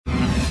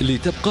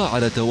لتبقى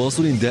على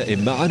تواصل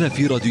دائم معنا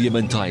في راديو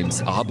يمن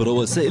تايمز عبر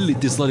وسائل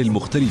الاتصال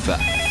المختلفة: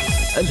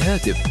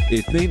 الهاتف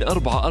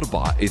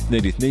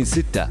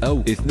 244-226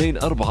 أو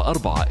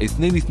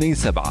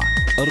 244-227.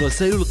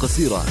 الرسائل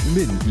القصيرة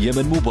من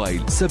يمن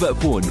موبايل 7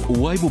 فون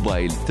واي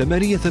موبايل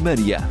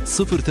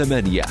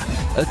 8808.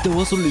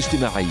 التواصل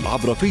الاجتماعي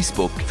عبر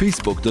فيسبوك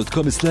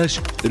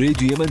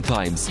facebook.com/راديو يمن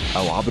تايمز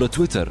أو عبر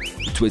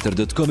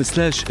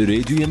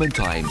twitter.com/راديو يمن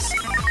تايمز،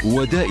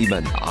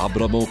 ودائما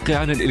عبر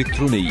موقعنا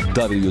الإلكتروني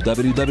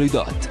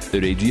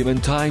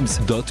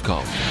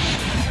www.radioyemantimes.com.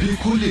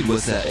 بكل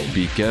الوسائل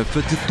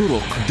بكافة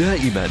الطرق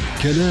دائما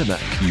كلامك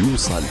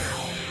يوصل.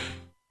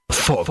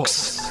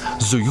 فوكس،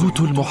 زيوت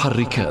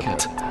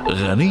المحركات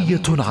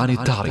غنية عن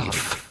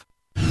التعريف.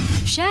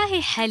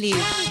 شاهي حليب.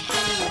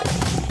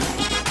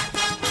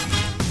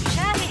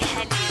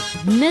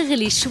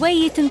 نغلي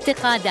شوية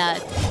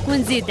انتقادات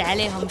ونزيد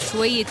عليهم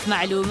شوية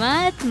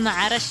معلومات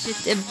مع رشة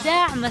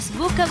إبداع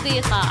مسبوكة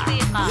بإيقاع. يا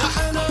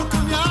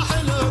حلوكم يا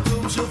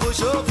حلوكم، شوفوا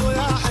شوفوا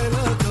يا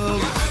حلوكم.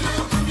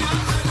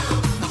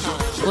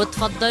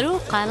 وتفضلوا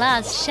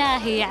خلاص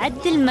شاهي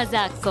يعدل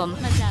مزاجكم.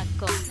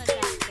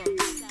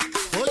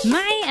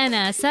 معي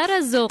أنا سارا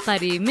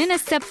الزوقري من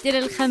السبت إلى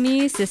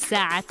الخميس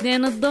الساعة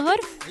 2 الظهر،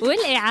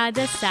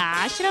 والإعادة الساعة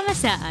 10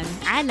 مساء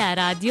على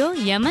راديو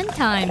يمن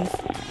تايمز.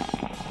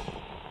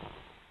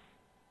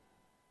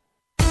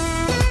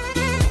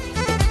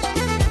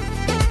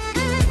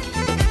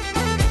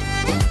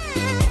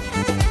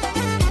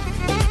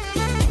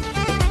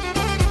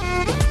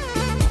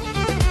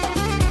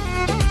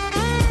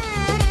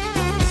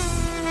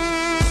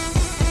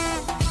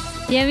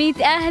 يا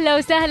ميت أهلا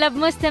وسهلا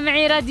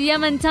بمستمعي راديو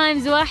يمن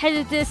تايمز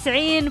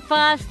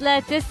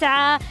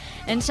 91.9.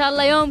 إن شاء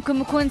الله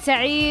يومكم يكون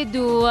سعيد،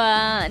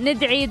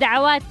 وندعي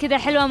دعوات كده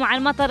حلوة مع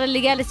المطر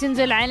اللي جالس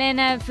ينزل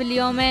علينا في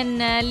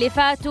اليومين اللي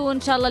فاتوا،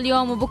 وإن شاء الله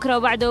اليوم وبكرة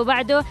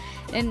وبعده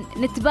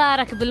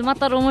نتبارك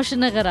بالمطر ومش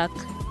نغرق.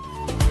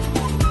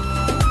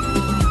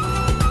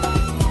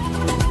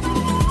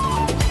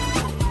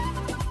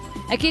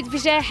 أكيد في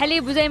شاي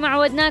حليب، وزي ما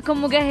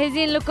عودناكم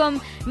مجهزين لكم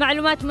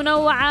معلومات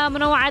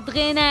منوعة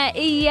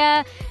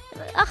غنائية،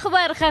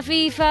 أخبار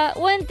خفيفة،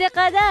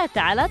 وانتقادات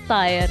على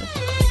الطاير.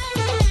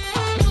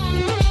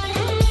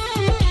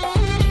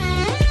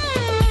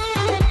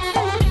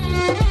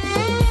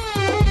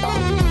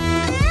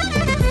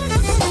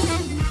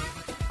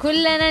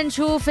 كلنا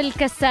نشوف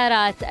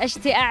الكسارات.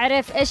 أشتي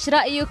أعرف إيش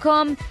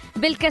رأيكم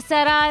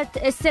بالكسارات،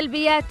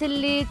 السلبيات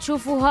اللي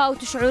تشوفوها أو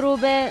تشعروا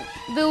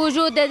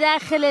بوجودها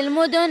داخل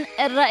المدن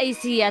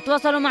الرئيسية.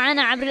 تواصلوا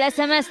معنا عبر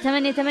الSMS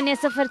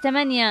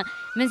 8808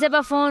 من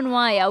 7 فون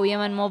واي أو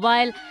يمن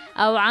موبايل،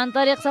 أو عن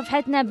طريق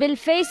صفحتنا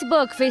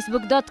بالفيسبوك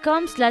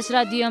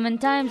facebook.com/راديو يمن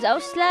تايمز أو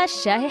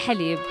 /شاهي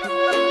حليب.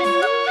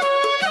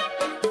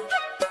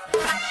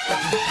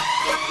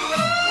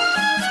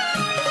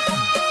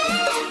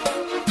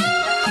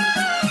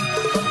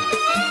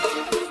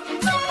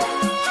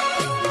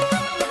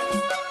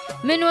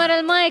 من وراء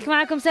المايك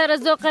معكم سارا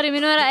الزوقري،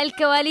 من وراء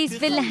الكواليس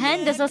في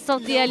الهندسة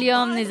الصوتية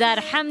اليوم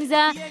نزار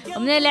حمزة،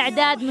 ومن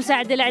الإعداد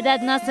مساعد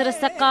الإعداد ناصر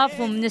السقاف،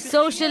 ومن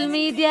السوشيال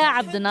ميديا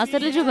عبد الناصر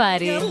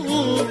الجباري.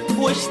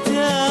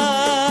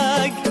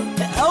 واشتاق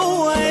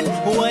أول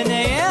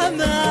وأنا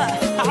ياما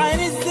عن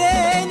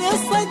الزين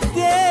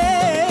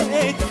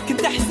صديت،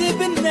 كنت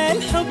أحسب إن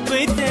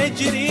الحب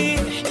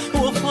تجريح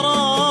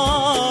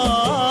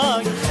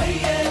وفراق.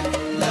 تخيل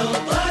لو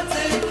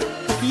طعتك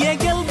يا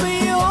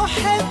قلبي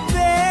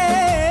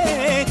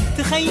وحبيت،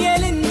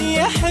 تخيل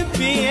إني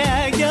أحب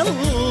يا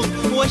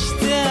قلب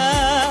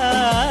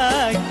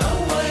واشتاق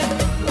أول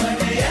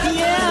وأنا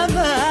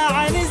ياما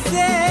عن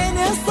الزين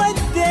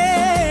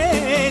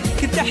صديت،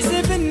 كنت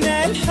أحسب إن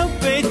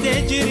الحب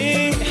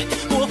تجريح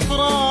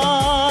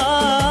وفراق.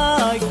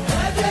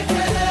 هذا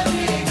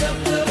كلامي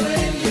قبل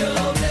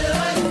واليوم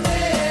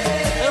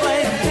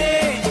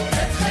رديت،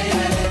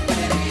 أتخيل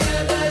الدنيا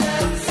بلا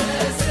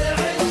إحساس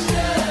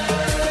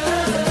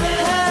عشاق.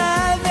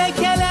 هذا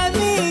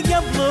كلامي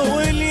قبل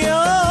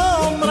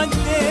واليوم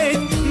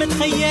رديت،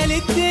 متخيل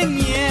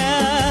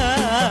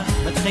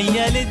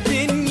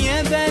الدنيا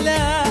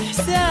بلا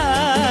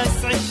إحساس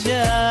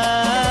عشاق.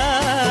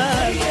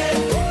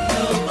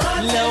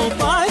 لو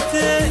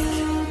طعتك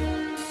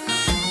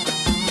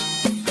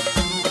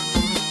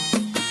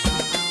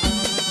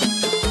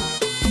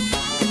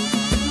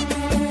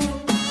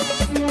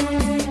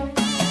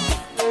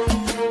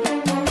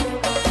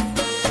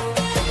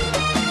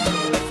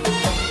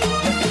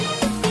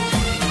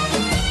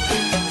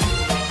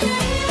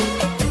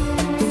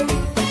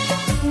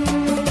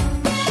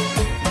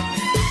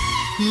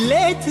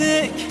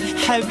ليتك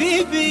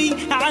حبيبي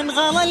عن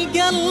غلا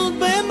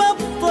القلب ما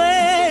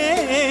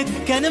بطيت،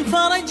 كان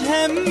انفرج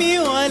همي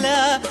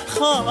ولا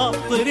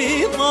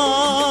خاطري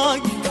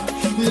ضاق.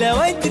 لو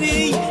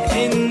أدري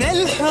إن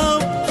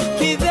الحب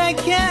كذا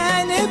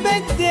كان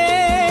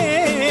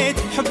بديت،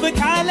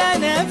 حبك على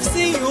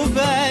نفسي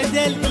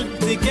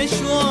وبدلتك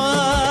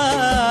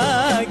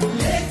أشواق.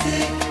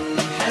 ليتك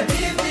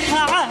حبيبي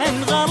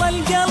عن غلا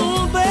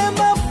القلب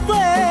ما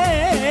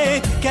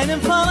بطيت، كان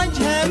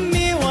انفرج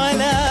همي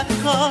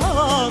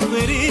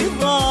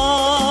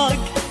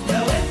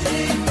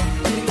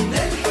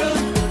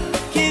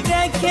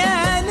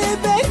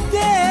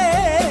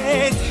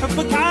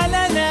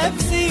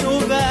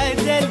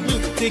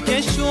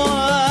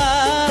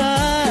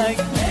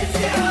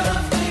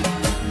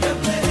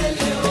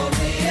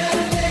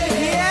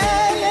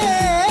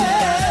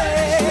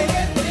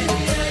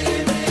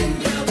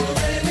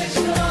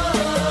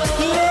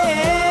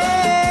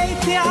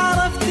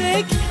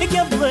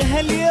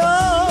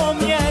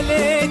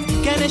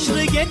كان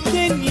اشرق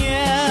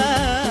الدنيا.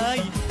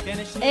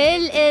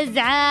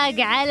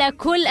 الإزعاج على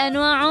كل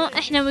أنواعه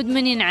إحنا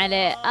مدمنين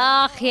عليه.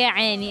 آخ يا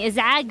عيني،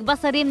 إزعاج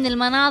بصري من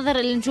المناظر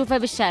اللي نشوفها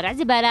بالشارع،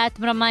 زبالات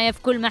مرماية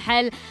في كل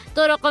محل،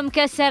 طرق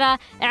مكسرة،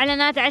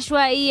 إعلانات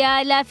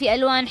عشوائية لا في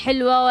ألوان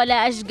حلوة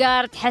ولا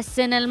أشجار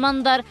تحسن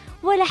المنظر،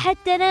 ولا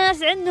حتى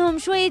ناس عندهم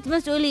شوية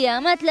مسؤولية،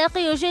 ما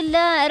تلاقيه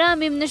إلا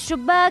رامي من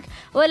الشباك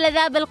ولا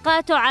ذاب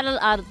القاتو على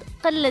الأرض.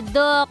 قلة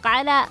ذوق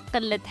على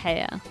قلة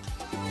حياة.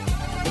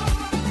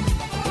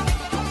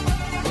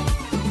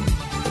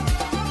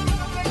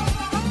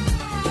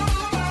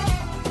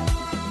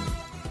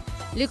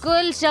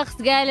 لكل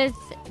شخص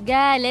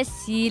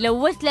جالس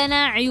يلوث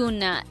لنا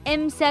عيوننا،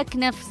 امسك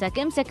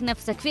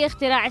نفسك. في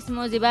اختراع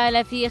اسمه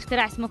زبالة، في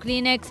اختراع اسمه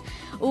كلينكس،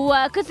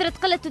 وكثرة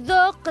قلة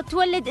الذوق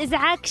تولد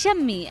إزعاج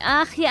شمي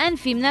آخي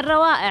أنفي من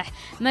الروائح،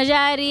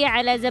 مجاري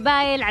على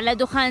زبايل على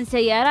دخان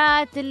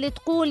سيارات اللي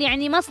تقول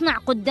يعني مصنع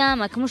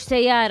قدامك مش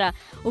سيارة.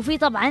 وفي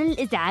طبعا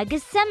الإزعاج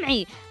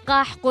السمعي،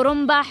 قاح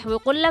قرنبح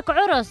ويقول لك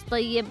عرس.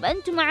 طيب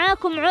أنتم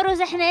معاكم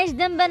عرس، إحنا إيش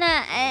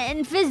ذنبنا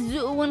نفز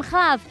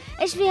ونخاف؟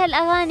 إيش فيها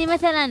الأغاني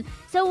مثلا؟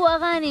 سووا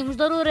أغاني، مش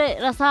ضروري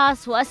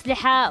رصاص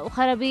وأسلحة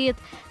وخرابيط،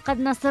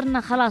 قد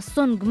نصرنا خلاص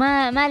صنق،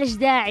 ما لش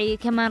داعي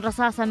كمان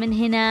رصاصة من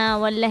هنا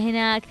ولا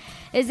هناك.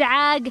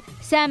 إزعاج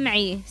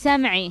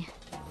سمعي.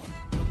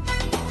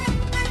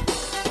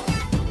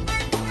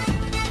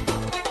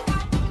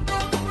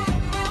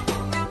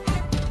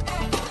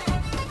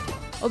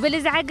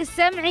 وبالإزعاج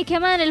السمعي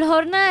كمان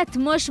الهورنات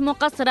مش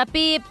مقصرة،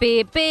 بيب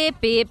بيب بيب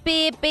بيب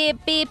بيب بيب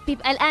بيب بيب.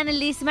 الآن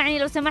اللي يسمعني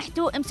لو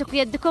سمحتوا امسكوا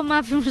يدكم،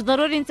 ما في، مش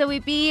ضروري نسوي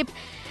بيب.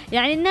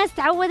 يعني الناس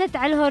تعودت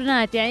على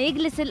الهورنات، يعني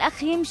يجلس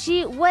الأخ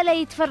يمشي ولا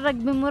يتفرج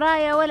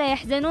بمراية ولا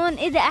يحزنون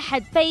إذا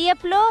أحد بيب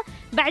له،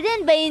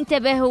 بعدين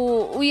بينتبه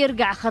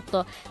ويرجع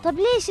خطه. طب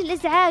ليش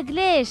الإزعاج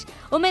ليش؟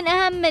 ومن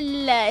أهم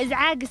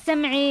الإزعاج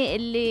السمعي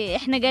اللي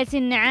إحنا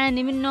جالسين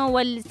نعاني منه،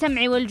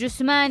 والسمعي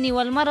والجسماني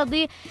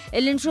والمرضي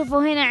اللي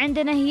نشوفه هنا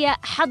عندنا، هي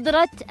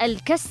حضرة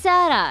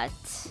الكسارات.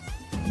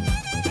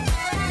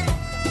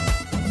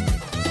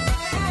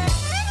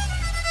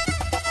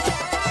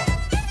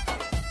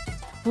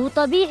 هو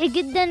طبيعي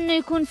جدا انه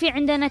يكون في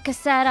عندنا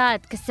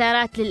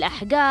كسارات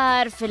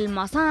للأحجار، في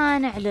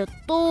المصانع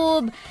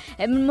للطوب،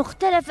 من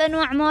مختلف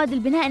انواع مواد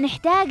البناء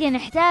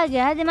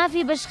نحتاجها، هذه ما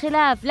في بش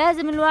خلاف.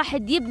 لازم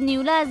الواحد يبني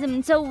ولازم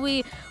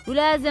نسوي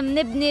ولازم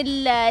نبني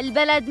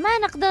البلد، ما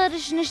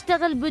نقدرش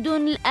نشتغل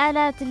بدون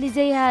الآلات اللي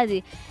زي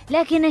هذه.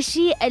 لكن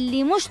الشيء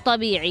اللي مش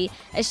طبيعي،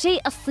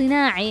 الشيء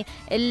الصناعي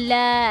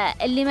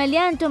اللي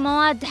مليانته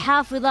مواد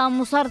حافظة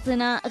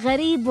مسرطنة،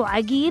 غريب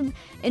وعجيب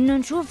انه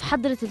نشوف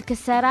حضرة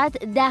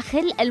الكسارات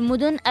داخل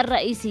المدن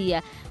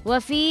الرئيسية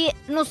وفي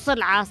نص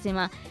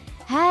العاصمة.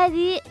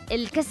 هذه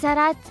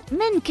الكسارات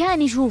من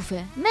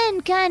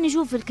كان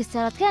يشوف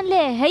الكسارات كان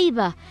ليه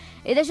هيبة.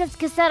 إذا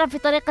شفت كسارة في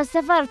طريق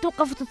السفر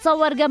توقف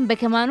وتتصور جنبه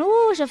كمان،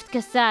 شفت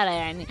كسارة.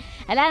 يعني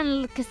الآن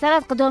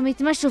الكسارات قدهم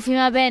يتمشوا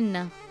فيما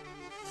بيننا.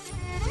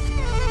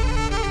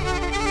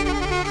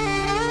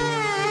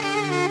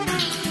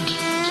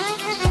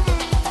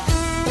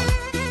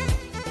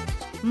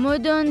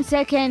 مدن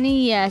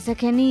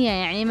سكنية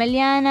يعني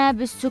مليانة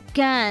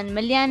بالسكان،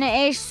 مليانة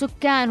إيش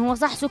سكان، هو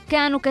صح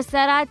سكان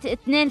وكسارات،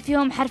 2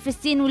 فيهم حرف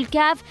السين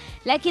والكاف،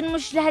 لكن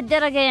مش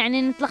لهالدرجة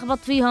يعني نتلخبط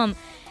فيهم.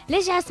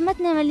 ليش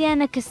عاصمتنا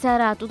مليانة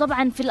كسارات؟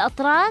 وطبعا في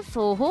الأطراف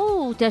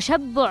وهو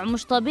تشبع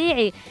مش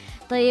طبيعي.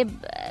 طيب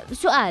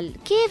سؤال،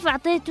 كيف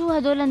أعطيتوا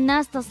هدول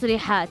الناس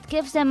تصريحات؟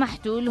 كيف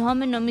سمحتوا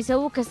لهم إنهم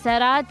يسووا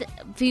كسارات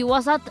في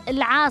وسط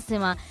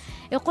العاصمة؟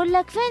 يقول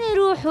لك فين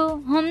يروحوا؟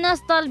 هم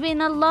ناس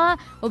طالبين الله،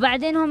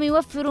 وبعدين هم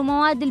يوفروا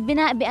مواد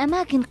البناء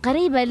بأماكن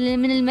قريبة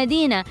من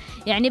المدينة.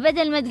 يعني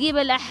بدل ما تجيب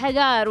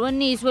الأحجار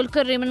والنيس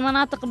والكري من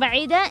مناطق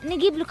بعيدة،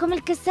 نجيب لكم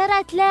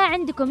الكسارات لا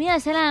عندكم. يا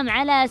سلام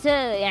على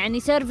يعني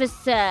سيرفيس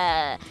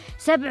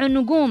 7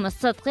 نجوم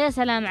الصدق، يا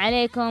سلام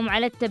عليكم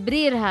على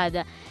التبرير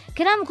هذا.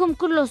 كلامكم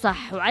كله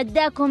صح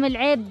وعداكم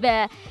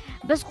العيب،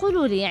 بس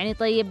قولوا لي يعني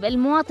طيب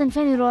المواطن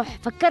فين يروح؟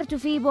 فكرتوا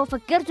فيه؟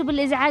 فكرتوا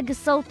بالإزعاج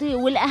الصوتي؟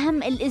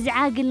 والأهم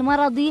الإزعاج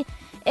المرضي،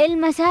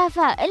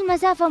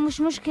 المسافة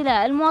مش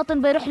مشكلة.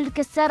 المواطن بيروح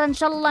للكسارة إن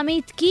شاء الله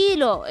 100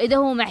 كيلو إذا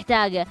هو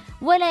محتاجة،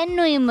 ولا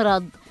إنه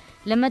يمرض.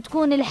 لما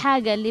تكون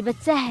الحاجة اللي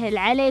بتسهل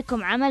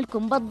عليكم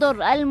عملكم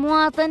بتضر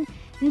المواطن،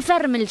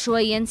 نفرمل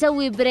شوية،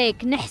 نسوي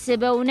بريك،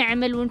 نحسبه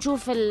ونعمل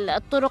ونشوف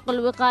الطرق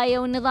الوقاية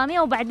والنظامية،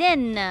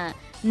 وبعدين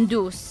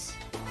ندوس.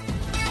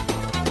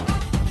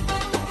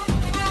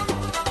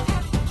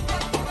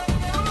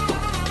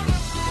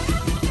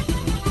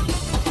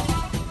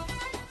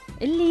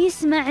 اللي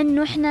يسمع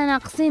انه احنا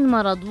ناقصين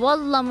مرض،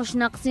 والله مش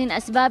ناقصين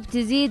اسباب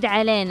تزيد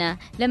علينا.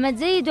 لما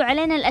تزيدوا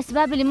علينا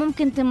الاسباب اللي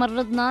ممكن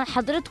تمرضنا،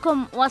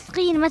 حضرتكم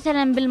واثقين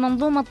مثلا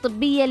بالمنظومة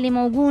الطبية اللي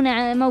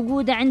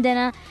موجودة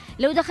عندنا؟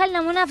 لو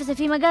دخلنا منافسة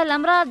في مجال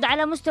الأمراض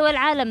على مستوى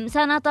العالم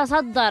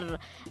سنتصدر.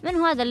 من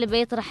هذا اللي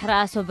بيطرح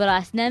راسه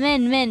براسنا؟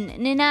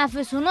 من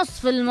ننافس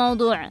ونصف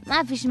الموضوع.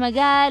 ما فيش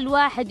مجال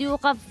واحد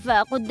يوقف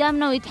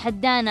قدامنا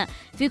ويتحدانا.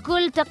 في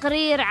كل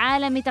تقرير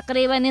عالمي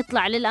تقريبا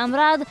يطلع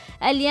للأمراض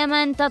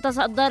اليمن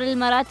تتصدر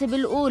المراتب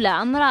الأولى.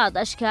 أمراض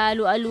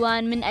أشكال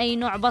وألوان من أي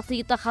نوع،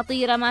 بسيطة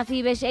خطيرة ما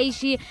في بش أي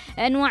شيء.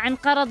 أنواع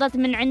انقرضت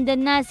من عند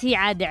الناس هي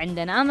عادة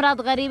عندنا.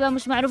 أمراض غريبة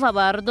مش معروفة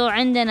برضو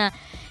عندنا.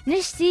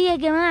 نشتي يا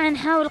جماعة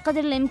نحاول قدر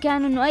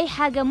الإمكان إنه أي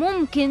حاجة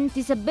ممكن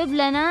تسبب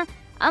لنا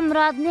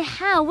أمراض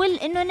نحاول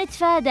إنه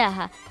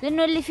نتفاداها،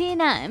 لأنه اللي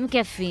فينا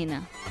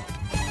مكفينا.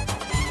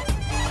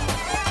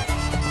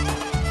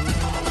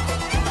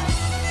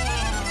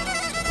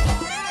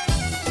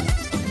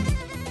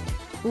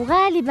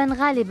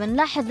 وغالبا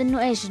لاحظ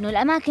انه انه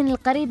الاماكن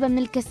القريبة من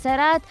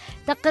الكسارات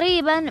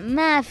تقريبا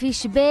ما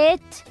فيش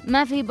بيت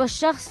ما في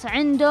بالشخص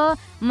عنده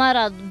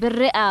مرض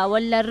بالرئة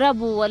ولا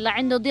الربو ولا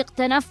عنده ضيق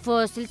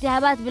تنفس،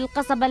 التهابات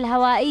بالقصبة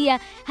الهوائية.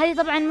 هذه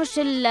طبعا مش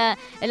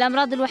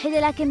الامراض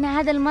الوحيدة، لكن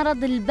هذا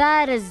المرض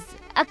البارز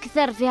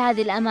أكثر في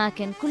هذه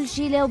الأماكن. كل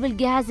شيء له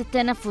بالجهاز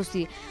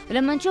التنفسي.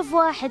 ولما نشوف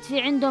واحد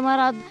في عنده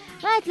مرض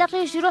ما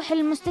تلاقيش يروح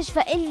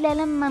المستشفى إلا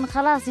لما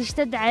خلاص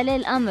يشتد عليه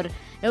الأمر.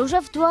 لو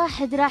شفت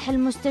واحد راح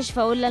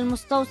المستشفى ولا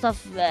المستوصف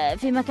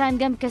في مكان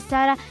جنب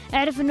كسارة،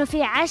 اعرف انه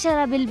في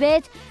 10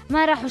 بالبيت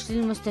ما راحوش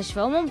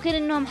للمستشفى، وممكن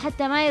انهم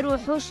حتى ما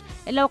يروحوش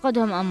الا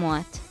وقدهم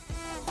اموات.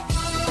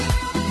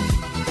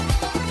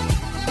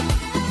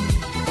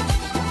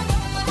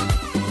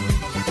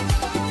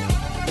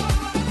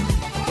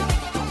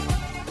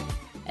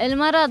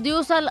 المرض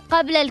يوصل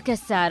قبل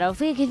الكسارة،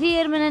 وفي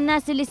كثير من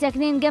الناس اللي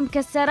ساكنين جنب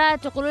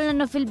كسارات يقولون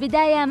انه في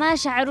البداية ما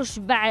شعروش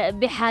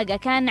بحاجة،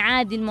 كان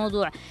عادي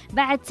الموضوع.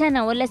 بعد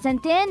سنة ولا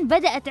سنتين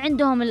بدأت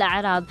عندهم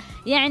الأعراض.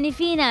 يعني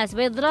في ناس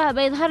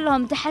بيظهر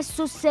لهم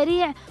تحسس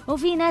سريع،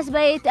 وفي ناس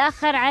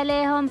بيتأخر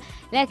عليهم.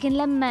 لكن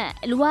لما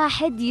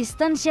الواحد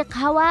يستنشق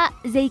هواء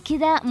زي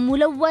كده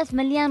ملوث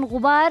مليان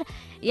غبار،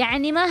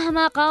 يعني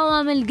مهما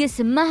قاوم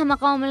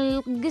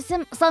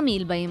الجسم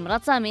صميل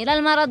بيمرض صميل.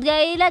 المرض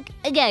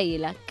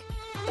جايلك.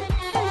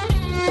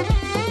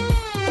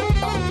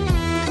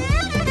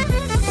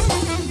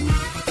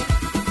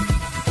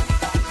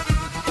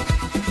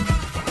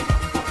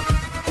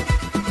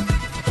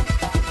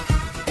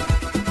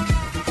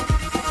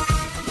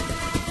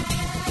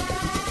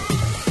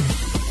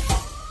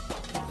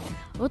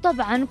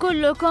 وطبعا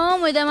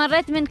كلكم وإذا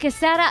مريت من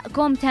كسارة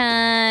كوم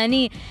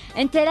تاني.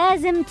 انت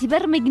لازم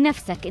تبرمج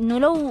نفسك انه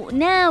لو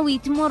ناوي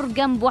تمر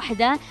جنب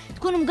وحدة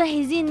تكونوا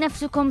مجهزين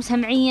نفسكم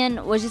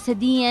سمعيا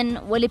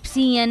وجسديا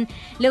ولبسيا.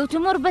 لو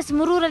تمر بس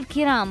مرور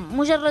الكرام،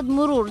 مجرد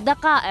مرور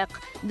دقائق،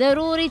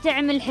 ضروري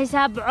تعمل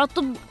حساب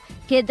عطب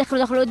كده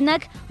دخل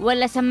أذنك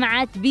ولا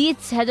سماعات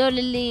بيتس، هدول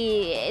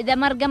اللي إذا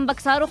مر جنبك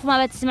صاروخ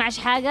ما بتسمعش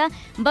حاجة.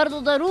 برضو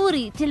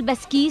ضروري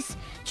تلبس كيس،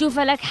 تشوف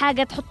لك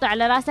حاجة تحط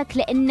على راسك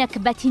لأنك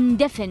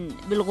بتندفن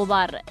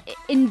بالغبار.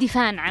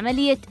 اندفان،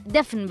 عملية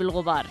دفن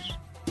بالغبار.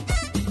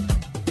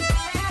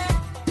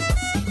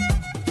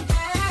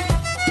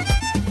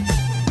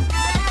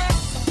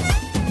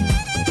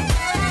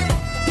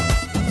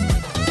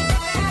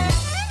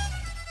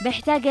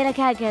 بيحتاج لك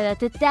هكذا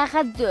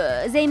تتاخذ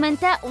زي ما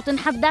انت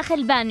وتنحط داخل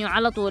البانيو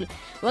على طول.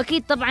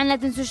 واكيد طبعا لا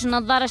تنسوش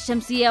النظارة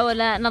الشمسية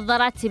ولا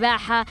نظارات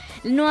سباحة،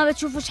 لانه ما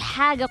بتشوفوش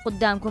حاجة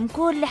قدامكم،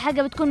 كل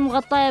حاجة بتكون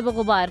مغطية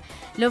بغبار.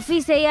 لو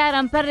في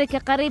سيارة مبركة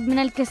قريب من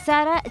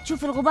الكسارة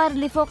تشوف الغبار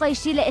اللي فوقه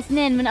يشيله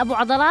 2 من ابو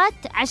عضلات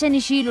عشان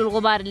يشيلوا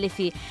الغبار اللي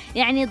فيه.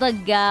 يعني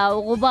ضجة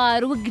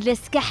وغبار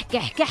وجلس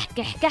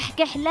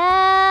كحكح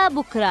لا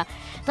بكرة.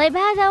 طيب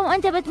هذا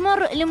وانت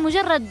بتمر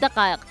لمجرد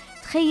دقائق.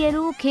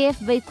 تخيلوا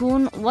كيف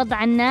بيكون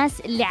وضع الناس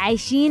اللي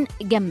عايشين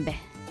جنبه.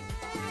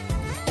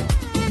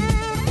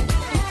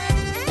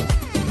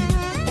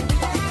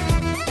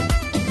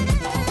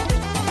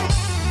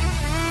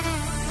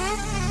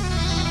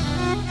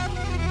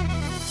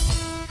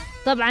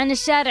 طبعا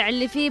الشارع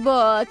اللي فيه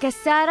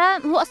كسارة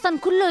هو أصلا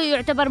كله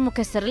يعتبر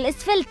مكسر.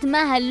 الاسفلت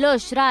ما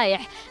هلوش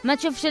رايح، ما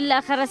تشوفش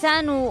إلا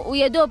خرسان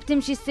ويدوب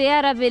تمشي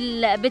السيارة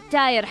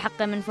بالتاير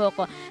حقه من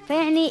فوقه،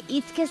 فيعني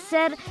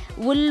يتكسر.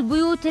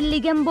 والبيوت اللي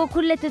جنبه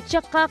كلها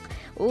تتشقق.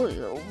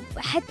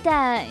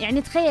 وحتى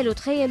يعني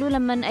تخيلوا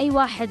لما أي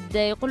واحد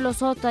يقول له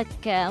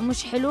صوتك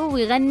مش حلو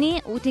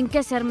ويغني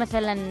وتنكسر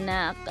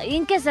مثلا،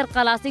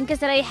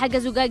 ينكسر أي حاجة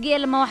زجاجية.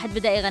 لما واحد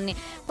بدأ يغني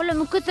يقول له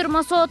من كثر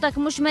ما صوتك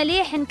مش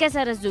مليح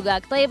انكسر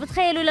الزجاج. طيب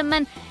تخيلوا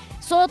لما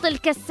صوت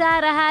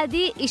الكسارة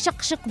هذه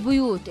يشقشق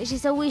بيوت، إيش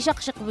يسوي؟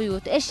 يشقشق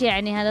بيوت. إيش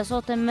يعني هذا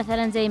صوت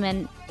مثلا زي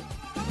من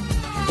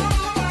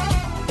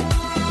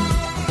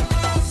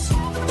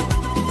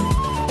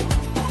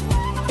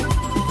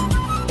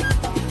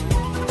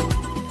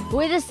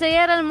وإذا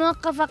السيارة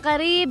الموقفة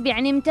قريب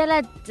يعني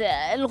امتلت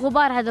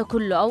الغبار هذا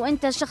كله، أو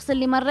أنت الشخص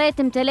اللي مريت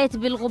امتليت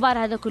بالغبار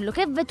هذا كله،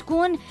 كيف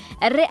بتكون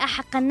الرئة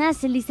حق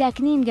الناس اللي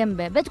ساكنين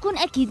جنبه؟ بتكون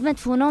أكيد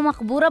مدفونة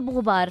ومقبورة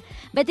بغبار،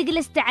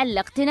 بتجلس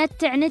تعلق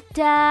تنتع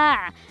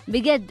نتاع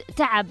بجد،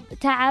 تعب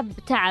تعب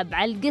تعب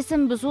على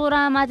الجسم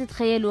بصورة ما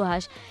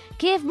تتخيلوهاش.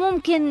 كيف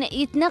ممكن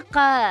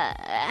يتنقى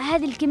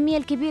هذه الكمية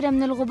الكبيرة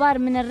من الغبار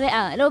من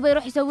الرئة؟ لو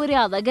بيروح يسوي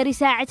رياضة قري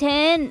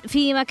ساعتين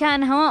في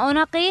مكان هواء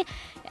نقي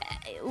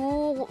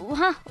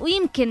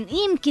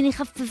ويمكن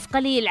يخفف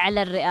قليل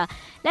على الرئة،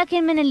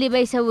 لكن من اللي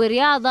بيسوي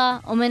رياضة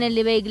ومن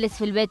اللي بيجلس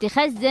في البيت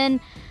يخزن؟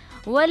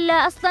 ولا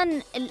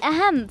أصلا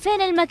الأهم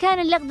فين المكان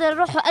اللي أقدر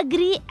أروح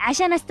أجري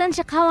عشان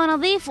أستنشق هواء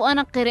نظيف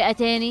وأنقي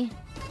رئتيني؟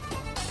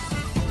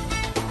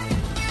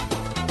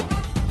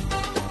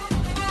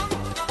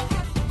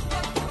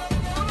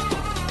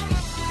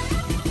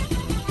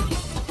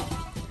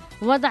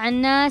 وضع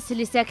الناس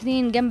اللي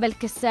ساكنين جنب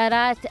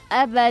الكسارات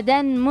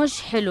أبداً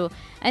مش حلو.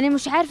 أنا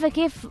مش عارفة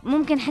كيف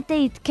ممكن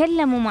حتى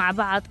يتكلموا مع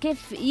بعض،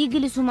 كيف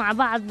يجلسوا مع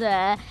بعض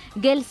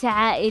جلسة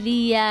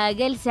عائلية،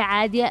 جلسة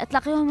عادية،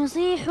 تلاقيهم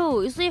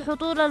يصيحوا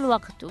طول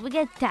الوقت،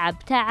 وبجد تعب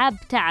تعب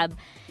تعب.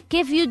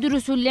 كيف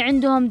يدرسوا اللي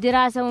عندهم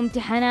دراسة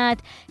وامتحانات؟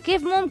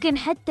 كيف ممكن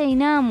حتى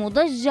يناموا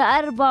ضجة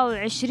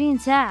 24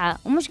 ساعة؟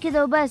 ومش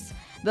كذا وبس،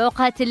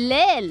 بأوقات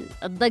الليل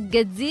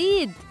الضجة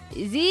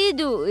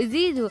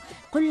يزيدوا.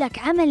 قل لك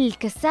عمل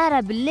الكسارة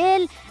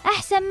بالليل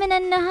أحسن من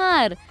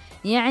النهار.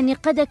 يعني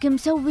قدك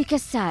مسوي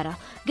كسارة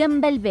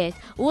جنب البيت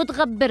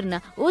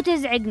وتغبرنا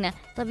وتزعجنا.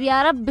 طب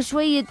يا رب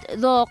شوية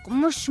ذوق،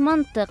 مش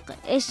منطق.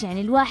 إيش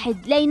يعني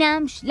الواحد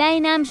لا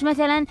ينامش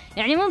مثلا؟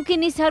 يعني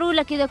ممكن يسهروا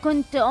لك إذا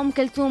كنت أم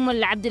كلثوم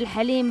ولا عبد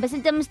الحليم، بس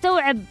أنت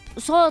مستوعب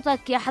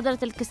صوتك يا حضرة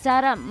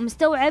الكسارة؟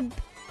 مستوعب؟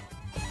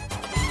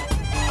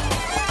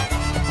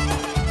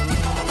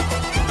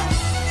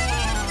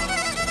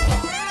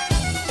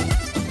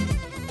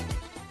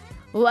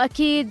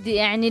 وأكيد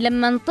يعني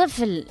لما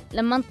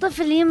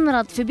الطفل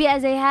يمرض في بيئة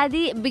زي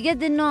هذه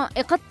بجد إنه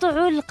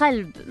يقطعوا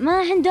القلب، ما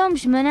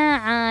عندهمش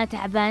مناعة،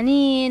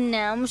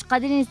 تعبانين، مش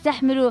قادرين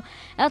يستحملوا.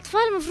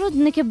 الأطفال مفروض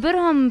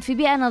نكبرهم في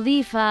بيئة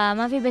نظيفة،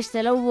 ما في بش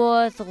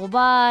تلوث،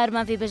 غبار،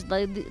 ما في بش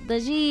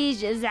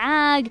ضجيج،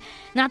 إزعاج،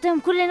 نعطيهم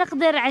كل اللي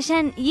نقدر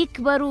عشان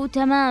يكبروا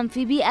تمام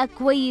في بيئة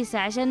كويسة،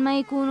 عشان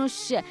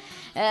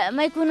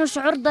ما يكونوش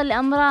عرضة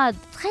لأمراض.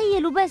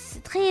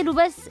 تخيلوا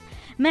بس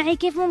معي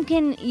كيف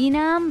ممكن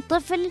ينام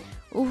طفل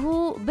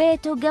وهو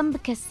بيته جنب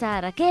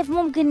كسارة، كيف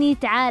ممكن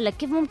يتعالج،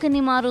 كيف ممكن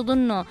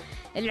يمارضونه.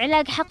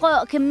 العلاج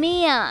حقه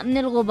كمية من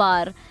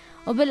الغبار،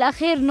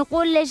 وبالأخير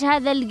نقول ليش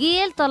هذا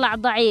الجيل طلع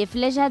ضعيف،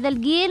 ليش هذا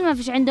الجيل ما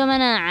فيش عنده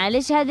مناعة،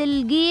 ليش هذا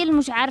الجيل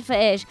مش عارفة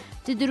إيش.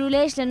 تدروا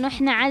ليش؟ لأنه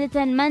إحنا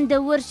عادة ما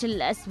ندورش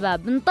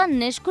الأسباب،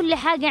 نطنش كل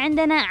حاجة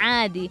عندنا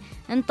عادي،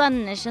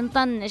 نطنش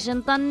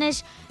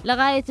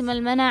لغاية ما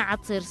المناعة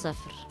تصير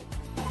صفر.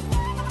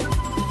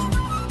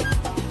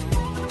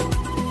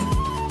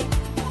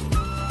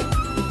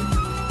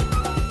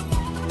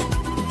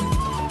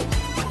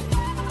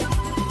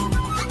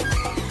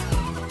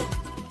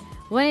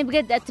 وأنا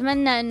بجد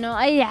أتمنى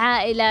أنه أي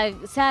عائلة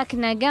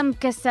ساكنة جنب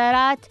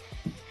كسارات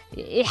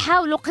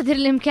يحاولوا قدر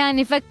الإمكان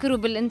يفكروا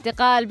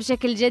بالانتقال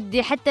بشكل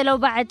جدي، حتى لو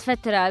بعد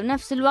فترة.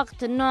 بنفس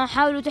الوقت أنه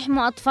حاولوا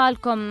تحموا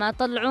أطفالكم،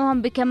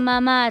 طلعوهم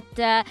بكمامات،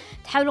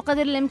 تحاولوا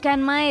قدر الإمكان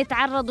ما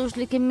يتعرضوش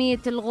لكمية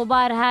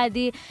الغبار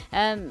هذه.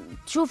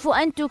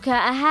 تشوفوا أنتوا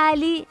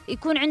كأهالي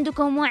يكون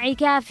عندكم وعي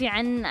كافي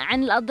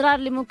عن الأضرار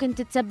اللي ممكن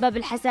تتسبب،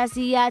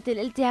 الحساسيات،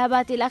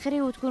 الالتهابات إلى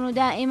آخره، وتكونوا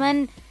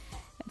دائما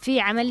في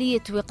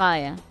عملية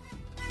وقاية.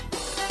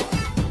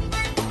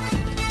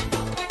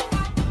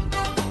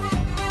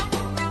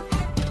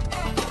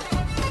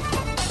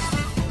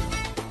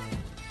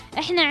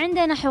 احنا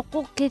عندنا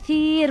حقوق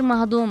كثير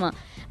مهضومة،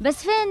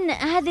 بس فين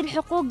هذه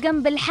الحقوق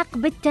جنب الحق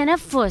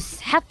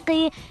بالتنفس؟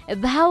 حقي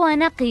بهواء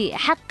نقي،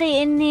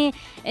 حقي اني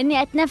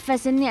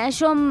اتنفس، اني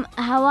اشم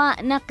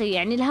هواء نقي.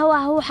 يعني الهواء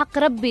هو حق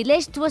ربي،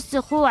 ليش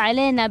توسخوه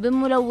علينا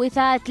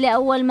بملوثات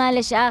لأول ما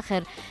لش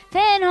آخر؟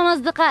 فينهم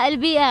أصدقاء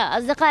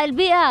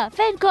البيئة؟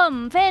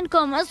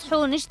 فينكم؟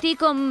 اصحوا،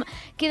 نشتيكم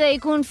كذا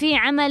يكون في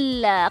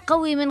عمل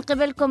قوي من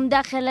قبلكم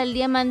داخل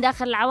اليمن،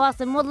 داخل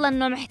العواصم. والله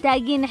انه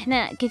محتاجين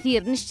احنا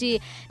كثير، نشتي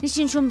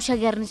نشم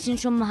شجر، نشتي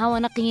نشم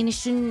هواء نقي،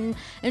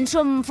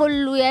 نشم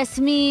فل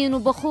وياسمين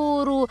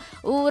وبخور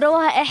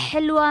وروائح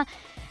حلوة.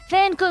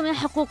 فينكم يا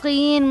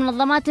حقوقيين؟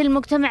 منظمات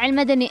المجتمع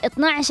المدني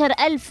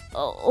 12,000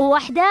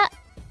 وحدة،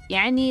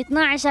 يعني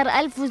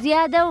 12,000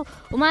 وزيادة،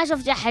 وما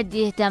شفت أحد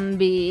يهتم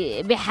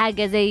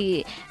بحاجة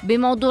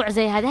بموضوع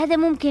زي هذا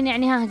ممكن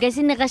يعني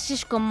قايسين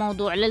نغششكم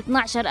موضوع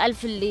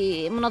 12,000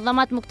 اللي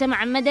منظمات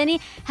مجتمع مدني.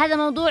 هذا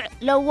موضوع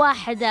لو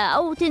واحدة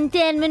أو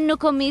تنتين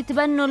منكم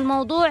يتبنوا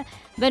الموضوع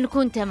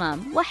بنكون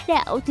تمام، واحدة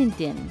أو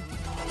تنتين.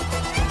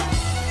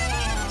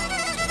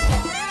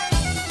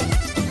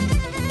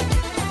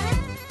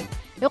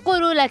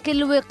 يقولوا لك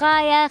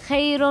الوقاية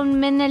خير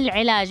من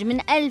العلاج،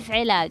 من 1000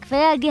 علاج.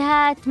 فيا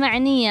جهات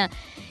معنية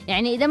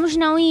يعني إذا مش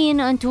ناويين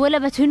أنتوا ولا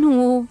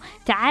بتنهوا،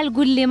 تعال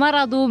قول لي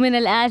مرضوا من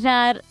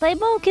الآثار. طيب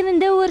ممكن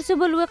ندور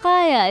سبل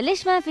وقاية.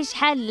 ليش ما فيش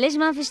حل؟ ليش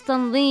ما فيش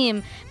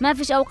تنظيم؟ ما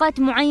فيش أوقات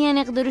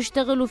معينة يقدروا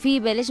يشتغلوا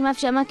فيها؟ ليش ما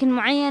فيش أماكن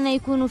معينة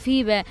يكونوا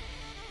فيها؟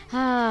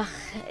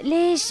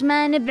 ليش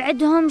ما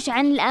نبعدهمش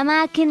عن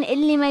الأماكن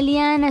اللي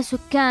مليانة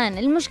سكان؟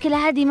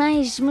 المشكلة هذه ما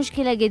هي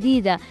مشكلة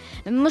جديدة،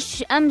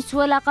 مش أمس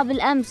ولا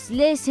قبل أمس،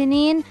 ليه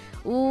سنين.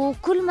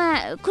 وكل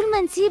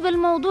ما نسيب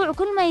الموضوع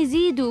وكل ما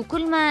يزيد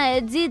وكل ما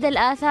تزيد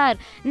الآثار،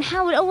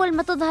 نحاول أول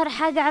ما تظهر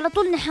حاجة على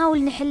طول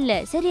نحاول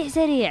نحلها سريع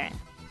سريع.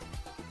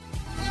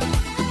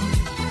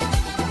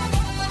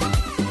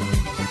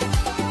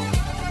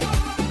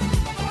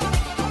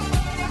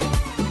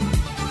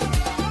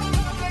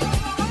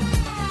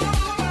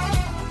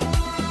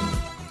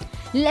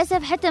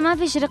 للأسف حتى ما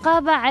فيش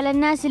رقابة على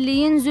الناس اللي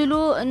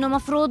ينزلوا إنه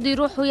مفروض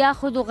يروحوا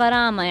ياخذوا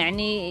غرامة،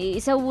 يعني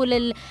يسووا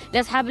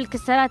لأصحاب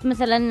الكسارات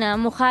مثلا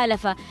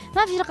مخالفة،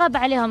 ما في رقابة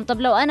عليهم.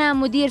 طب لو أنا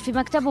مدير في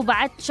مكتب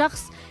وبعت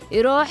شخص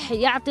يروح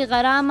يعطي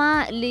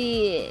غرامة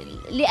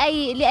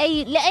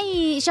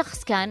لأي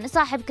شخص كان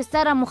صاحب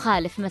كسارة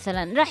مخالف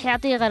مثلا، راح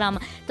يعطيه غرامة.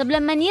 طب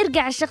لما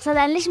يرجع الشخص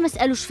هذا ليش ما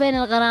اسألوش فين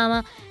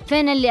الغرامة؟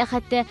 فين اللي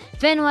أخذته؟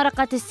 فين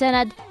ورقة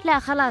السند؟ لا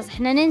خلاص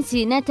احنا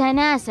ننسي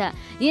نتناسى.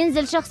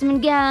 ينزل شخص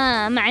من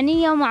جهة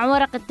معنية ومع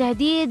ورقة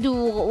تهديد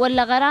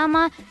ولا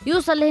غرامة،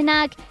 يوصل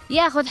هناك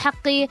ياخذ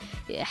حقي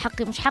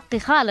مش حقي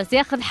خالص،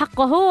 ياخذ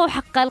حقه هو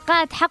وحق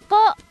القائد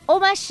حقه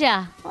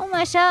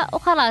ومشى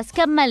وخلاص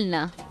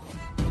كملنا.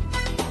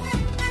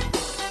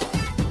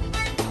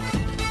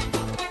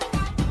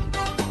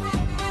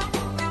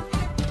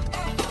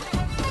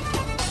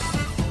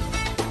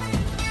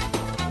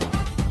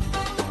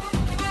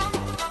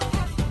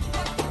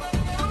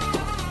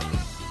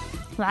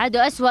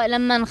 وعادوا أسوأ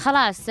لما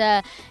خلاص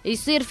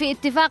يصير في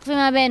اتفاق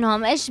فيما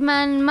بينهم، إيش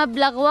من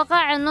مبلغ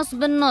وقع النص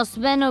بالنص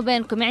بينه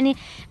وبينكم. يعني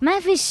ما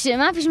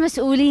فيش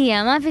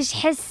مسؤولية، ما فيش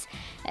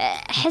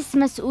حس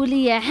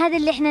مسؤولية. هذا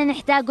اللي احنا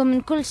نحتاجه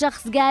من كل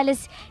شخص جالس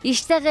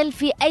يشتغل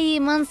في أي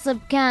منصب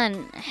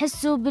كان.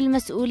 حسوا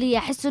بالمسؤولية،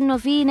 حسوا إنه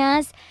في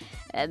ناس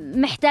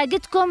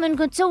محتاجتكم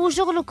إنكم تسووا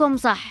شغلكم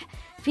صح،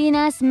 في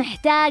ناس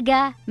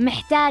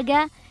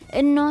محتاجة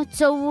إنه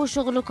تسووا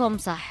شغلكم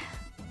صح.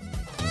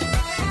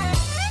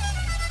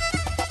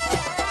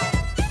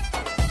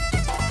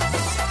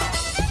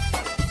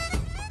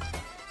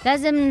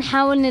 لازم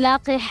نحاول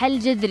نلاقي حل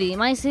جذري،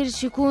 ما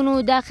يصيرش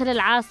يكونوا داخل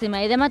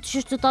العاصمة. إذا ما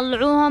تشوش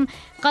تطلعوهم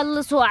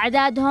قلصوا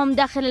أعدادهم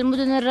داخل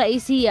المدن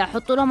الرئيسية،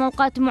 حطوا لهم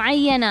أوقات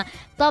معينة،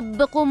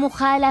 طبقوا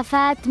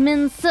مخالفات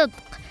من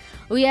صدق.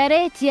 ويا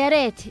ريت يا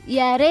ريت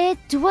يا ريت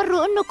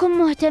توروا انكم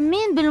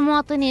مهتمين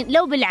بالمواطنين.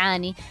 لو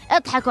بالعاني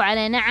اضحكوا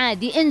علينا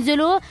عادي،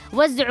 انزلوا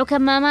وزعوا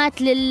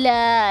كمامات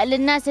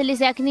للناس اللي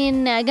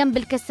ساكنين جنب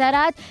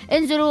الكسارات،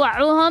 انزلوا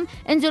وعوهم،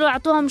 انزلوا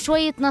اعطوهم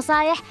شوية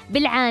نصايح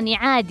بالعاني،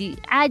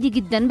 عادي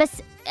جدا. بس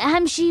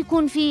اهم شيء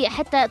يكون في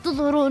حتى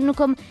تظهروا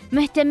انكم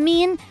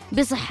مهتمين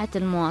بصحة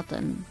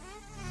المواطن.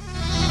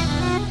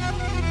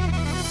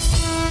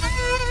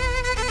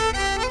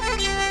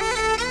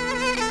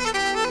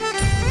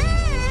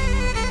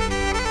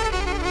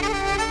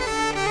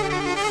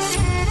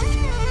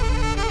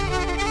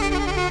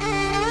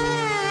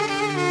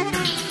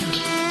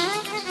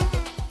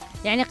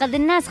 يعني قد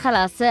الناس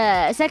خلاص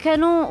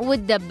سكنوا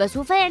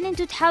وتدبسوا، فيعني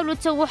انتوا تحاولوا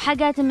تسووا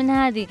حاجات من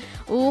هذه.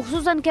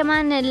 وخصوصا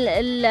كمان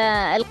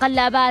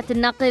القلابات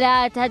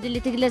الناقلات هذه اللي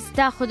تجلس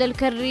تاخذ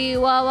الكري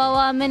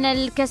من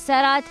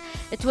الكسارات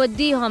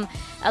توديهم.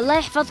 الله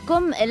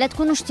يحفظكم لا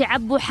تكونوش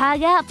تعبوا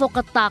حاجة فوق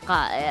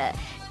الطاقة،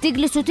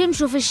 تجلسوا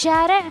تمشوا في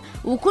الشارع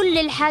وكل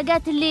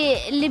الحاجات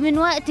اللي من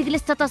وقت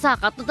تجلس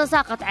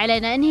تتساقط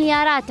علينا،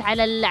 انهيارات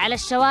على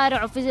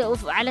الشوارع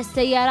وعلى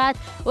السيارات،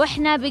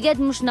 واحنا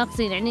بجد مش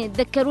ناقصين. يعني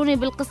تذكروني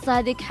بالقصة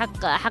هذيك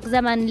حق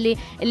زمان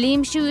اللي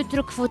يمشي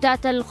ويترك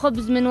فتات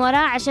الخبز من وراه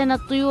عشان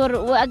الطيور،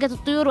 وأجت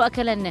الطيور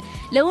وأكلنا.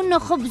 لو انه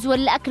خبز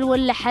ولا أكل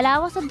ولا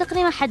حلاوة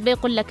صدقني ما حد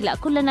بيقول لك لا،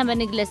 كلنا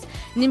بنجلس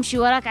نمشي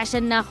وراك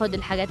عشان ناخذ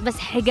الحاجات. بس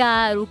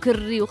حجار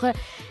وكري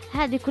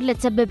هذه كلها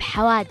تسبب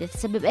حوادث.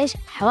 تسبب ايش؟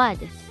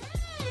 حوادث.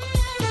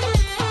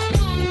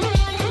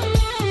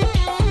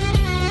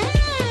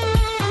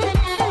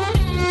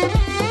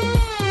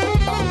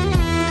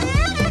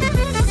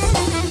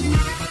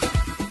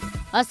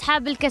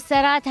 أصحاب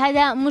الكسارات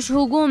هذا مش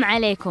هجوم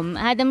عليكم،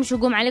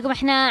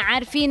 احنا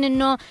عارفين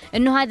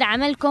انه هذا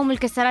عملكم،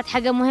 والكسارات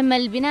حاجة مهمة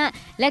للبناء،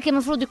 لكن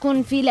مفروض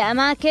يكون في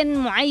لأماكن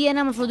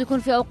معينة، مفروض يكون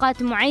في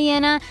أوقات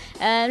معينة،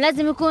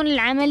 لازم يكون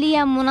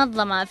العملية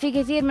منظمة. في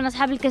كثير من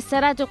أصحاب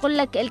الكسارات يقول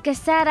لك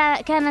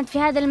الكسارة كانت في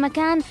هذا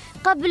المكان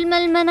قبل ما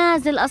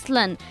المنازل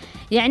أصلا،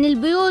 يعني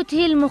البيوت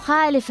هي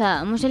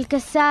المخالفة مش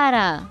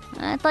الكسارة.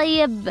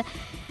 طيب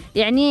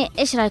يعني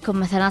إيش رأيكم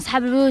مثلا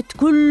أصحاب البيوت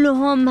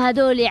كلهم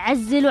هذول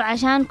يعزلوا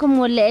عشانكم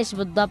ولا إيش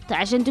بالضبط؟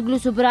 عشان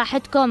تجلسوا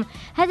براحتكم؟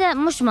 هذا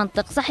مش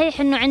منطق. صحيح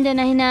إنه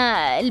عندنا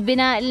هنا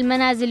البناء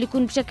المنازل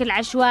يكون بشكل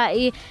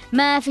عشوائي،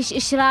 ما فيش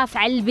إشراف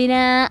على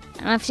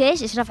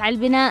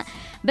البناء،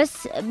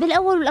 بس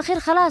بالأول والأخير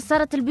خلاص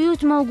صارت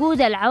البيوت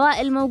موجودة،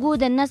 العوائل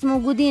موجودة، الناس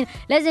موجودين،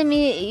 لازم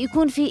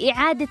يكون في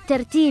إعادة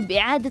ترتيب،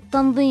 إعادة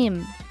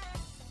تنظيم.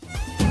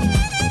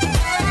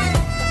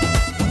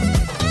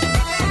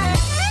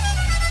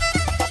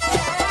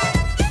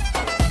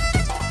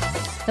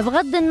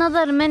 بغض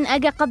النظر من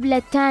أجا قبل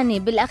الثاني،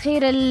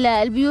 بالأخير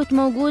البيوت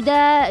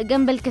موجودة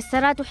جنب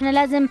الكسارات، وإحنا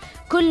لازم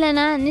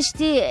كلنا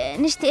نشتي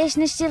إيش؟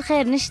 نشتي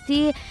الخير،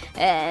 نشتي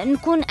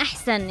نكون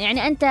أحسن.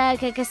 يعني أنت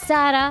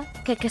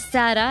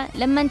ككسارة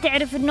لما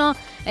تعرف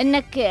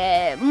إنك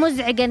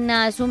مزعج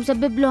الناس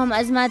ومسبب لهم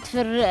أزمات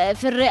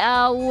في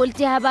الرئة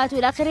والتهابات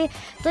والى آخره،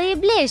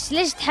 طيب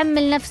ليش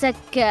تحمل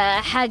نفسك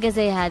حاجة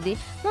زي هذه؟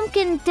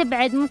 ممكن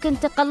تبعد، ممكن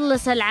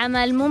تقلص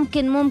العمل،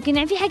 ممكن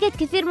يعني في حاجات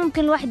كثير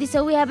ممكن الواحد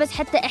يسويها، بس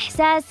حتى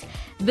إحساس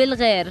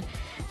بالغير.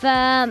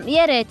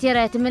 فيا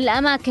ريت من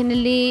الأماكن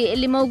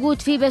اللي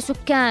موجود فيه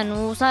بسكان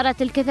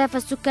وصارت الكثافة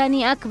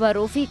السكانية أكبر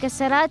وفي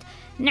كسارات،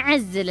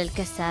 نعزل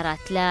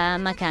الكسارات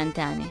لمكان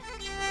تاني.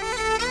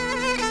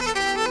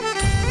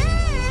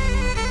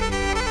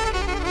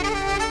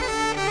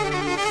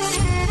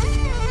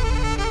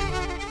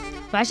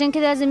 وعشان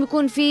كده لازم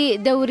يكون في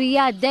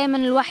دوريات، دايما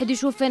الواحد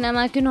يشوف فين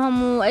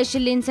أماكنهم وإيش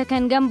اللي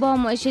انسكن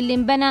جنبهم وإيش اللي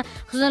انبنى،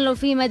 خصوصا لو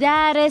في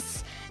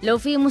مدارس، لو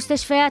في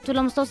مستشفيات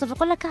ولا مستوصف،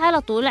 يقول لك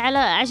على طول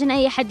عشان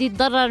أي حد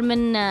يتضرر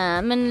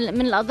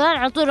من الأضرار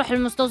على طول يروح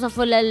للمستوصف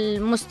ولا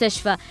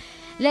المستشفى.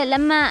 لا،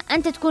 لما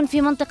أنت تكون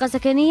في منطقة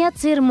سكنية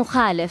تصير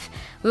مخالف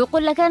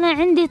ويقول لك أنا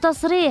عندي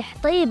تصريح.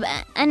 طيب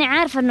أنا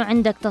عارفة أنه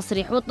عندك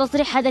تصريح،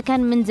 والتصريح هذا كان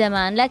من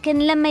زمان، لكن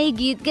لما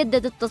يجي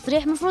يتجدد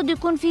التصريح مفروض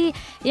يكون في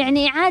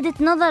يعني إعادة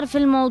نظر في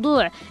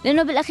الموضوع،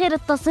 لأنه بالأخير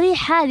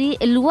التصريح هذه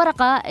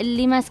الورقة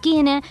اللي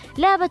ماسكينه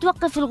لا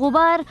بتوقف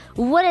الغبار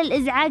ولا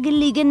الإزعاج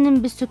اللي يجنن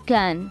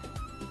بالسكان.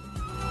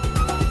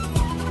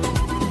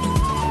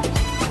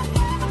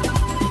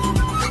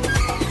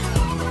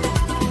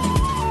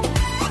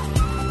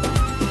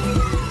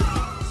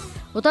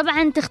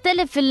 وطبعا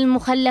تختلف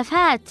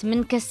المخلفات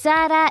من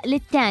كسارة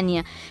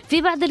للتانية.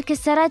 في بعض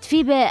الكسارات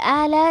في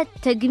بآلة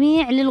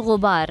تجميع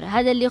للغبار،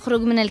 هذا اللي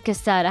يخرج من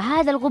الكسارة،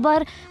 هذا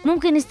الغبار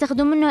ممكن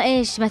يستخدم منه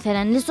إيش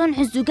مثلا لصنع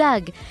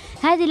الزجاج.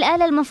 هذه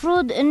الآلة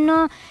المفروض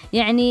إنه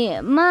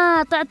يعني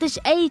ما تعطش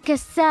أي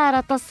كسارة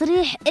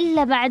تصريح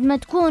إلا بعد ما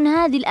تكون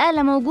هذه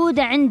الآلة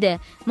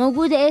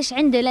موجودة إيش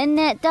عنده،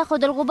 لأن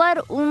تأخذ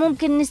الغبار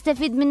وممكن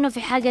نستفيد منه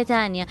في حاجة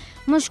تانية،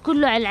 مش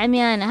كله على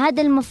العميانة،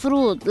 هذا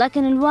المفروض.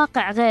 لكن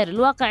الواقع غير،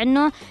 الواقع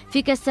إنه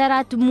في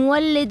كسارات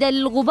مولدة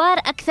للغبار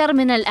أكثر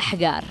من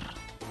الأحجار.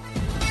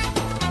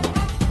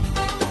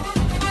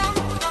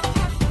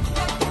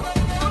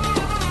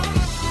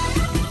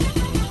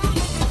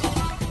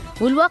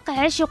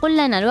 والواقع إيش يقول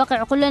لنا؟ الواقع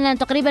يقول لنا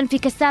تقريبا في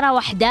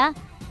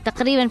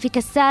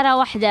كسارة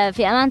واحدة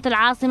في أمانة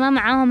العاصمة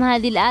معاهم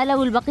هذه الآلة،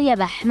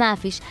 والبقية ما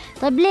فيش.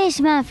 طيب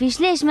ليش ما فيش؟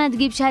 ليش ما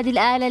تجيبش هذه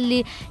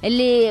الآلة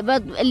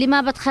اللي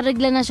ما بتخرج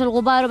لنا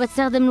الغبار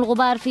وبتستخدم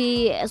الغبار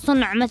في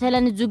صنع مثلا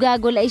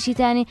الزجاج ولا أي شيء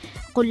تاني؟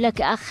 قل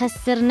لك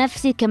أخسر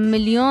نفسي كم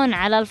مليون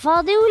على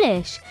الفاضي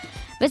وليش؟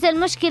 بس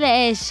المشكلة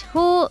إيش؟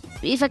 هو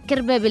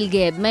يفكر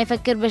بالجيب، ما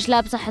يفكر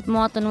لا بصحة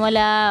مواطن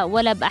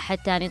ولا بأحد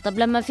تاني. طب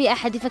لما في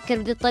أحد يفكر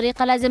بهذه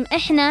الطريقة لازم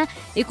إحنا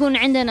يكون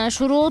عندنا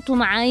شروط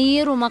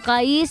ومعايير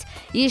ومقاييس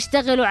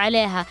يشتغلوا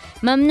عليها.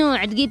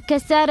 ممنوع تجيب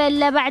كسارة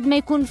إلا بعد ما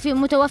يكون في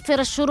متوفر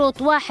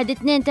الشروط 1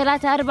 2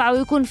 3 4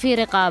 ويكون في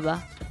رقابة.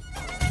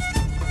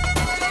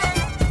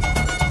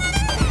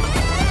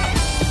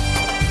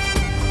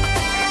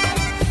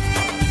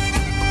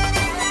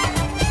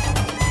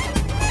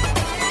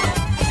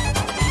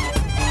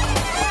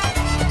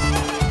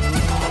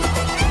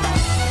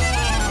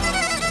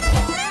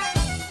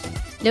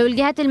 لو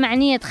الجهات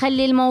المعنية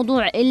تخلي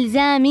الموضوع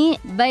إلزامي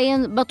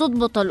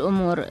بتضبط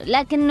الأمور،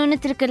 لكنه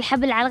نترك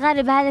الحبل على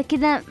الغارب هذا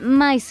كذا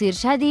ما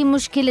يصيرش. هذه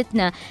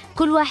مشكلتنا،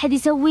 كل واحد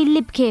يسوي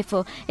اللي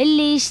بكيفه،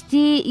 اللي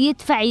يشتي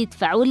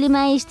يدفع واللي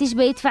ما يشتيش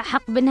بيدفع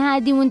حق بن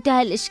هادي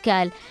وانتهى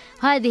الإشكال.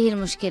 هذه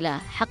المشكلة،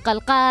 حق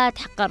القات،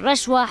 حق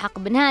الرشوة، حق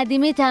بن هادي.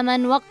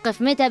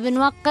 متى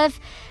بنوقف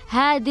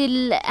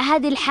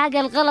هذه الحاجة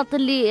الغلط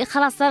اللي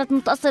خلاص صارت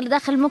متأصلة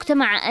داخل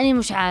المجتمع؟ أنا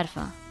مش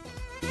عارفة.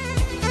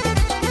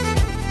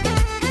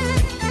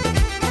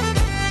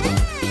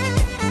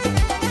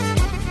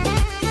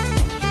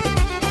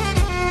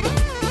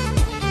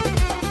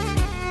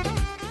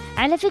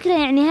 على فكرة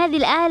يعني هذه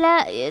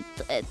الآلة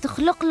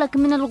تخلق لك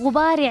من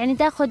الغبار، يعني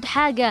تاخد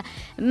حاجة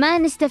ما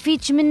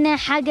نستفيدش منها،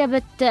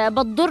 حاجة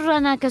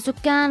بتضرنا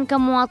كسكان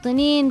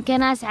كمواطنين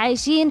كناس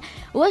عايشين.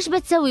 وإيش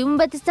بتسوي؟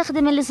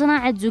 بتستخدم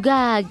لصناعة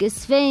زجاج،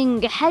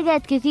 سفنج،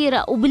 حاجات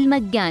كثيرة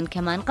وبالمجان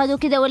كمان، قدو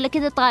كده ولا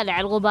كده طالع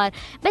الغبار.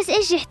 بس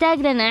إيش يحتاج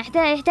لنا؟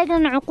 يحتاج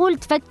لنا عقول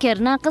تفكر.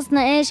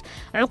 ناقصنا إيش؟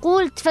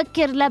 عقول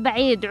تفكر لا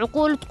بعيد،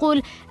 عقول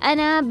تقول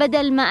أنا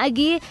بدل ما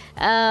أجي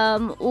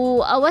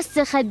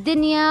وأوسخ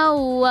الدنيا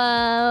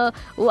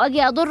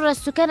وأجي أضر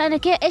السكان، أنا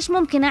إيش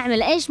ممكن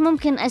أعمل؟ إيش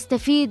ممكن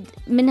أستفيد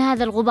من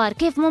هذا الغبار؟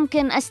 كيف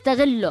ممكن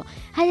أستغله؟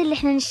 هذا اللي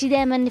إحنا نشتي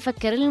دائما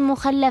نفكر،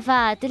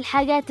 المخلفات،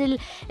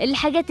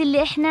 الحاجات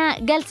اللي إحنا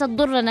جالسة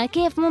تضرنا،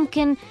 كيف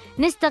ممكن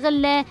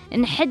نستغله،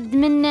 نحد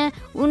منه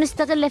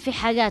ونستغله في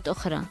حاجات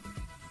أخرى.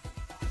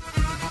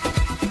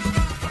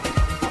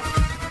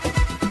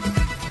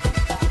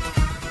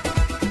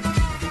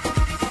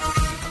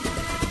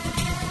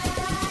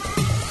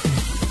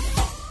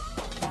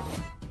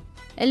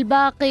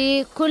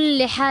 الباقي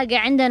كل حاجة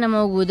عندنا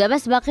موجودة،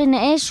 بس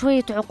باقينا إيش؟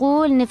 شوية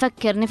عقول،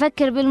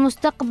 نفكر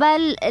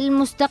بالمستقبل.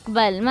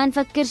 المستقبل ما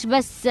نفكرش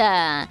بس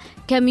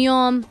كم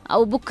يوم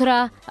أو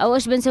بكرة أو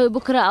إيش بنسوي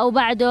بكرة أو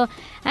بعده.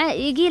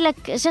 يجي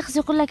لك شخص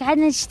يقول لك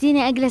عادنا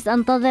تشتيني أجلس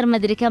أنتظر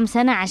مدري كم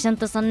سنة عشان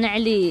تصنع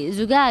لي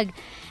زجاج.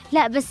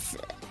 لا بس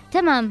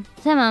تمام،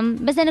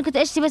 بس أنا كنت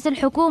أشتي بس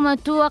الحكومة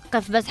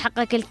توقف بس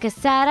حقك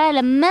الكسارة،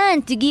 لما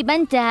أنت تجيب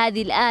أنت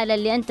هذه الآلة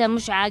اللي أنت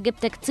مش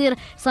عاجبتك تصير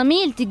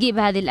صميل تجيب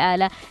هذه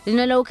الآلة.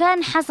 لأنه لو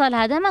كان حصل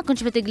هذا ما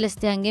كنتش بتجلس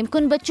تهنجم،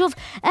 كنت بتشوف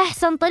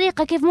أحسن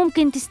طريقة كيف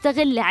ممكن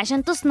تستغلها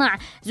عشان تصنع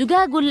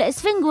زجاج ولا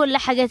إسفنج ولا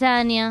حاجة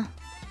تانية.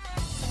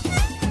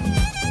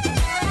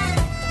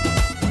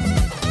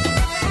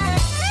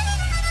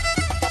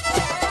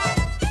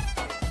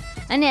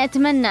 أنا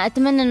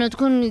أتمنى أنه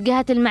تكون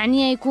الجهات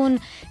المعنية يكون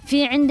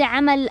في عندها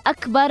عمل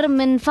أكبر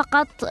من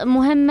فقط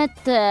مهمة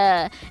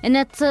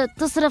أنها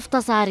تصرف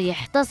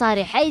تصاريح.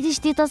 أي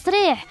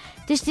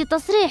تشتي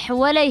تصريح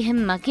ولا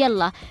يهمك،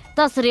 يلا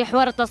تصريح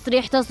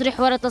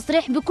ورا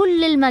تصريح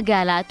بكل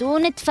المجالات،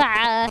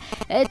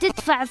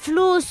 تدفع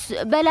فلوس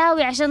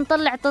بلاوي عشان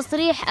تطلع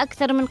تصريح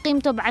أكثر من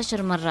قيمته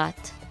ب10 مرات.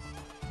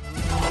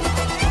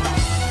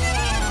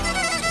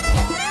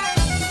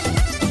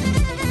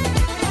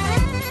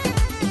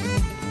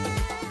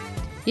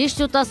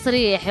 يشتوا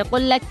تصريح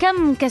يقول لك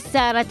كم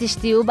كسارة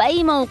تشتي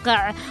وبأي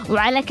موقع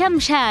وعلى كم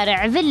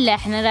شارع فيلا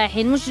احنا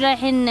رايحين، مش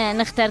رايحين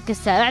نختار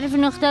كسارة. أعرف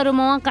انه اختاروا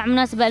مواقع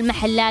مناسبة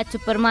للمحلات،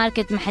 سوبر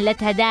ماركت،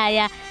 محلات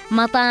هدايا،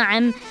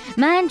 مطاعم،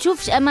 ما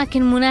نشوفش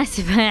أماكن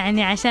مناسبة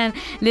يعني عشان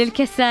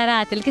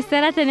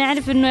الكسارات أنا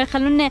أعرف انه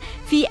يخلونا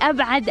في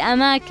أبعد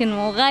أماكن،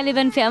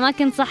 وغالبا في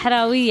أماكن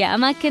صحراوية،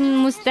 أماكن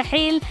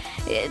مستحيل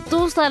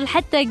توصل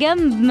حتى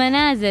جنب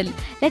منازل.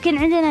 لكن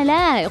عندنا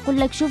لا، يقول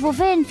لك شوفوا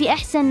فين في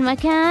أحسن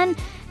مكان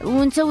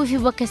ونسوي فيه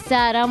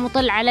بكسارة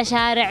مطل على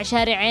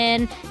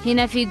شارعين،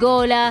 هنا في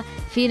جولة،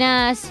 في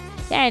ناس،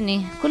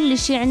 يعني كل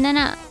شيء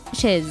عندنا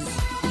شاذ.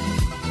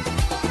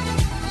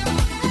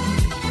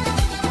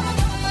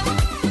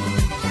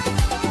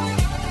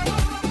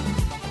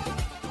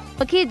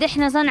 أكيد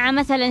إحنا صنعاء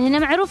مثلا هنا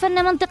معروف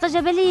أنها منطقة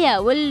جبلية،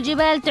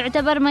 والجبال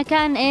تعتبر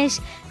مكان إيش؟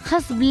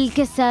 خصب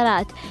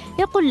للكسارات.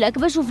 يقول لك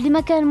بشوف لي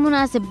مكان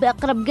مناسب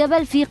بأقرب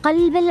جبل في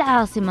قلب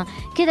العاصمة،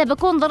 كذا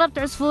بكون ضربت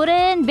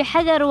عصفورين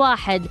بحجر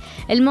واحد.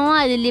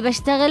 المواد اللي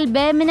بشتغل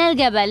بها من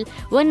الجبل،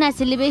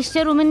 والناس اللي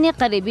بيشتروا مني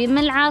قريبين من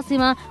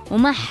العاصمة،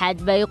 وما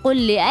حد بيقول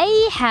لي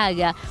أي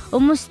حاجة،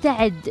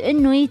 ومستعد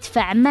إنه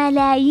يدفع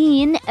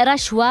ملايين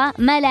رشوة،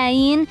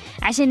 ملايين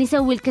عشان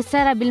يسوي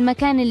الكسارة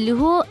بالمكان اللي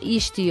هو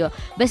يشتيه،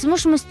 بس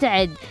مش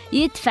مستعد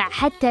يدفع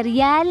حتى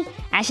ريال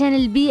عشان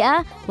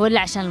البيئة ولا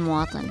عشان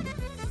المواطن.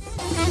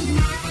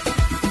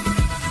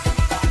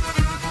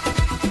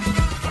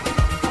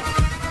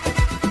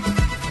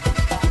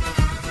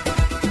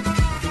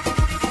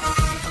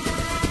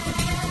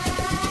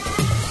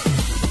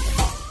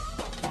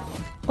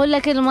 يقول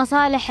لك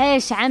المصالح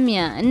ايش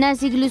عمية،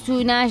 الناس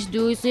يجلسوا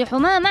يناشدوا ويصيحوا،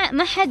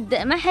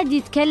 ما حد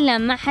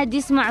يتكلم، ما حد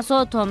يسمع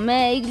صوتهم،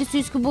 ما يجلسوا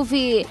يسكبوا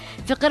في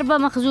قربة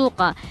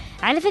مخزوقة.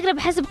 على فكرة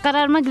بحسب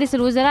قرار مجلس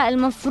الوزراء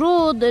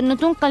المفروض انه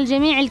تنقل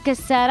جميع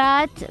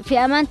الكسارات في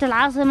امانة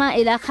العاصمة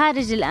الى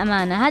خارج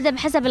الامانة، هذا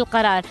بحسب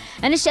القرار.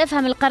 انا ايش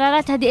افهم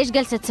القرارات هذه ايش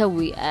جالسة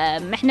تسوي؟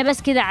 احنا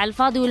بس كده على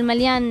الفاضي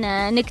والمليان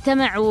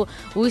نجتمع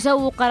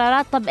ويسووا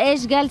قرارات. طب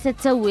ايش جالسة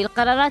تسوي؟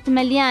 القرارات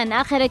مليان،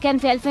 اخر كان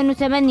في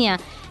 2008.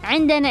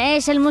 عندنا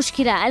ايش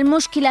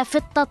المشكلة في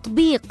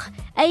التطبيق.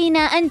 أين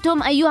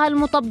أنتم أيها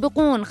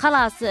المطبقون؟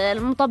 خلاص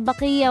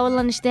المطبقية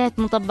والله نشتهت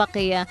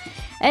مطبقية.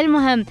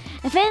 المهم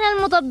فين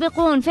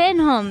المطبقون؟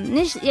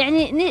 فينهم؟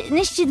 يعني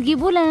نشتي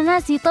تجيبوا لنا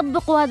ناس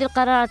يطبقوا هذه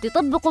القرارات،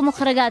 يطبقوا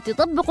مخرجات،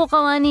 يطبقوا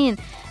قوانين.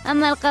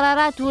 أما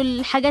القرارات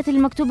والحاجات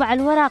المكتوبة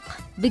على الورق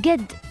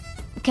بجد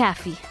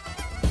كافي.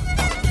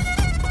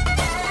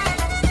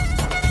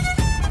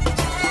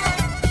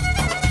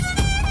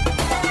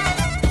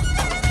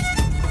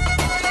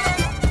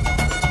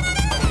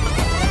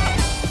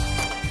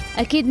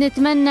 أكيد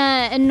نتمنى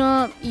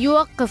أنه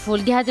يوقفوا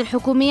الجهات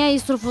الحكومية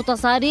يصرفوا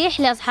تصاريح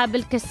لأصحاب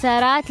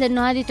الكسارات،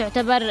 لأنه هذه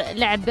تعتبر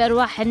لعب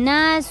بأرواح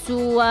الناس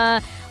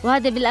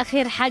وهذا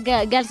بالأخير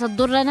حاجة جالسة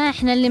تضرنا.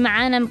 إحنا اللي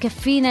معانا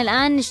مكفينا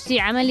الآن، نشتي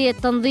عملية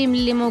تنظيم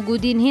اللي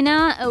موجودين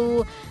هنا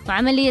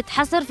وعملية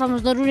حصر،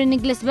 فمش ضروري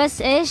نجلس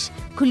بس إيش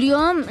كل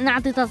يوم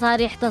نعطي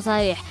تصاريح،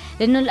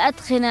 لأنه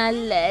الأدخنة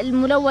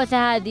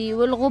الملوثة هذه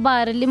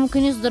والغبار اللي ممكن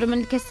يصدر من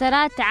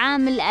الكسارات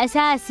عامل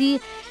أساسي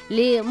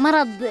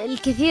لمرض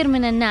الكثير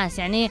من الناس.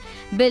 يعني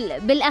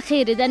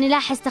بالأخير إذا أنا لا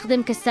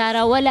أستخدم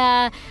كسارة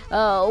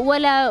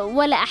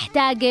ولا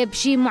أحتاج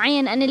بشيء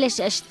معين، أنا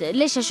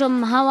ليش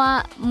أشم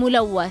هواء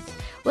ملوث؟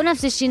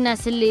 ونفس الشيء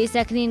الناس اللي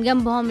ساكنين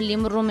جنبهم، اللي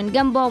يمروا من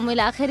جنبهم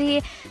وإلى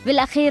آخره.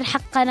 بالأخير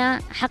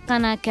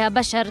حقنا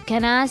كبشر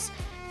كناس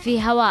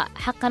في هواء،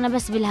 حقنا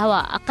بس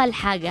بالهواء، أقل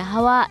حاجة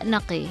هواء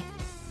نقي.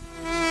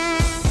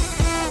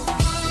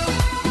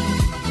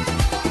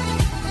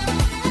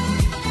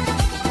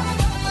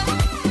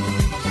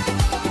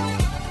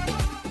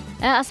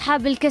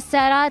 أصحاب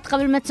الكسارات،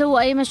 قبل ما تسووا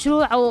أي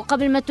مشروع أو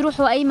قبل ما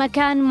تروحوا أي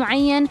مكان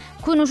معين،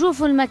 كونوا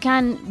شوفوا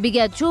المكان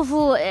بجد،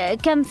 شوفوا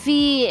كم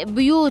في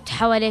بيوت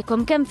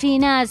حواليكم، كم في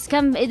ناس،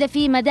 كم إذا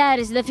في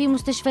مدارس، إذا في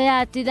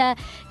مستشفيات، إذا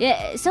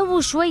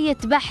سووا شوية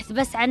بحث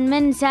بس عن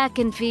من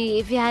ساكن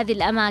في هذه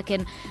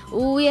الأماكن.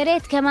 ويا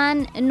ريت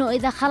كمان إنه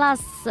إذا خلاص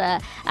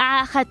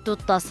أخذتوا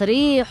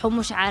التصريح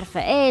ومش عارفة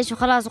إيش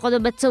وخلاص وقدوا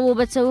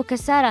بتسووا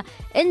كسارة،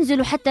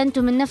 انزلوا حتى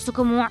أنتم من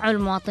نفسكم ووعوا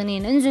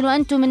المواطنين، انزلوا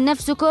أنتم من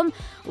نفسكم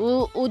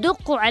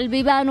ودقوا على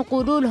البيبان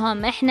وقولوا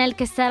لهم إحنا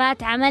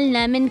الكسارات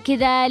عملنا من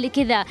كذا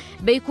لكذا،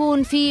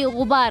 بيكون في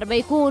غبار،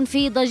 بيكون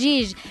في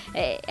ضجيج.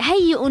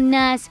 هيئوا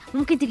الناس،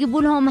 ممكن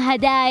تجيبوا لهم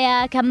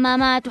هدايا،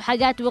 كمامات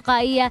وحاجات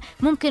وقائية.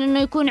 ممكن إنه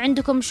يكون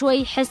عندكم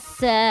شوي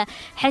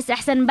حس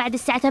أحسن بعد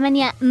الساعة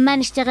 8 ما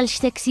نشتغلش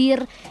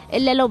تكسير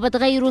إلا لو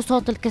بتغيروا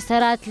صوت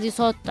الكسارات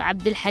لصوت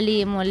عبد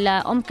الحليم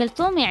ولا أم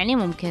كلثوم، يعني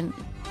ممكن.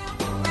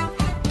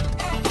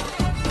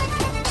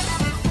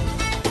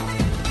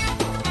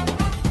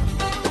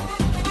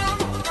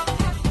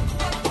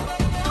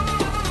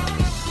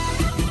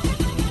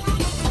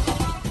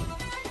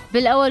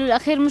 بالأول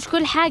والأخير مش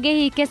كل حاجة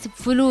هي كسب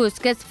فلوس.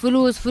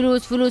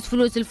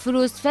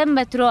 الفلوس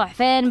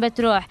فين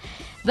بتروح؟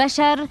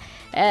 بشر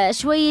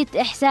شوية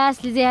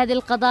إحساس لزي هذه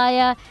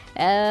القضايا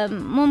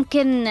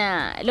ممكن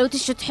لو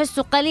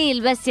تحسوا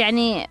قليل، بس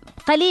يعني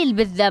قليل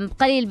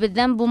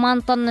بالذنب وما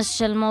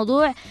نطنش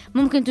الموضوع.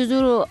 ممكن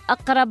تزوروا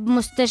أقرب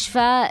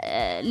مستشفى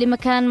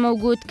لمكان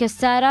موجود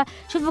كسارة،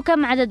 شوفوا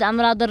كم عدد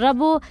أمراض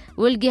الربو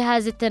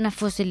والجهاز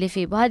التنفس اللي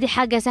فيه، وهذه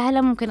حاجة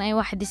سهلة ممكن أي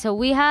واحد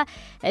يسويها.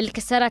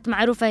 الكسارات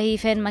معروفة هي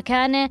فين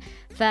مكانه،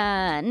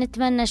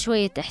 فنتمنى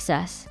شوية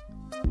إحساس.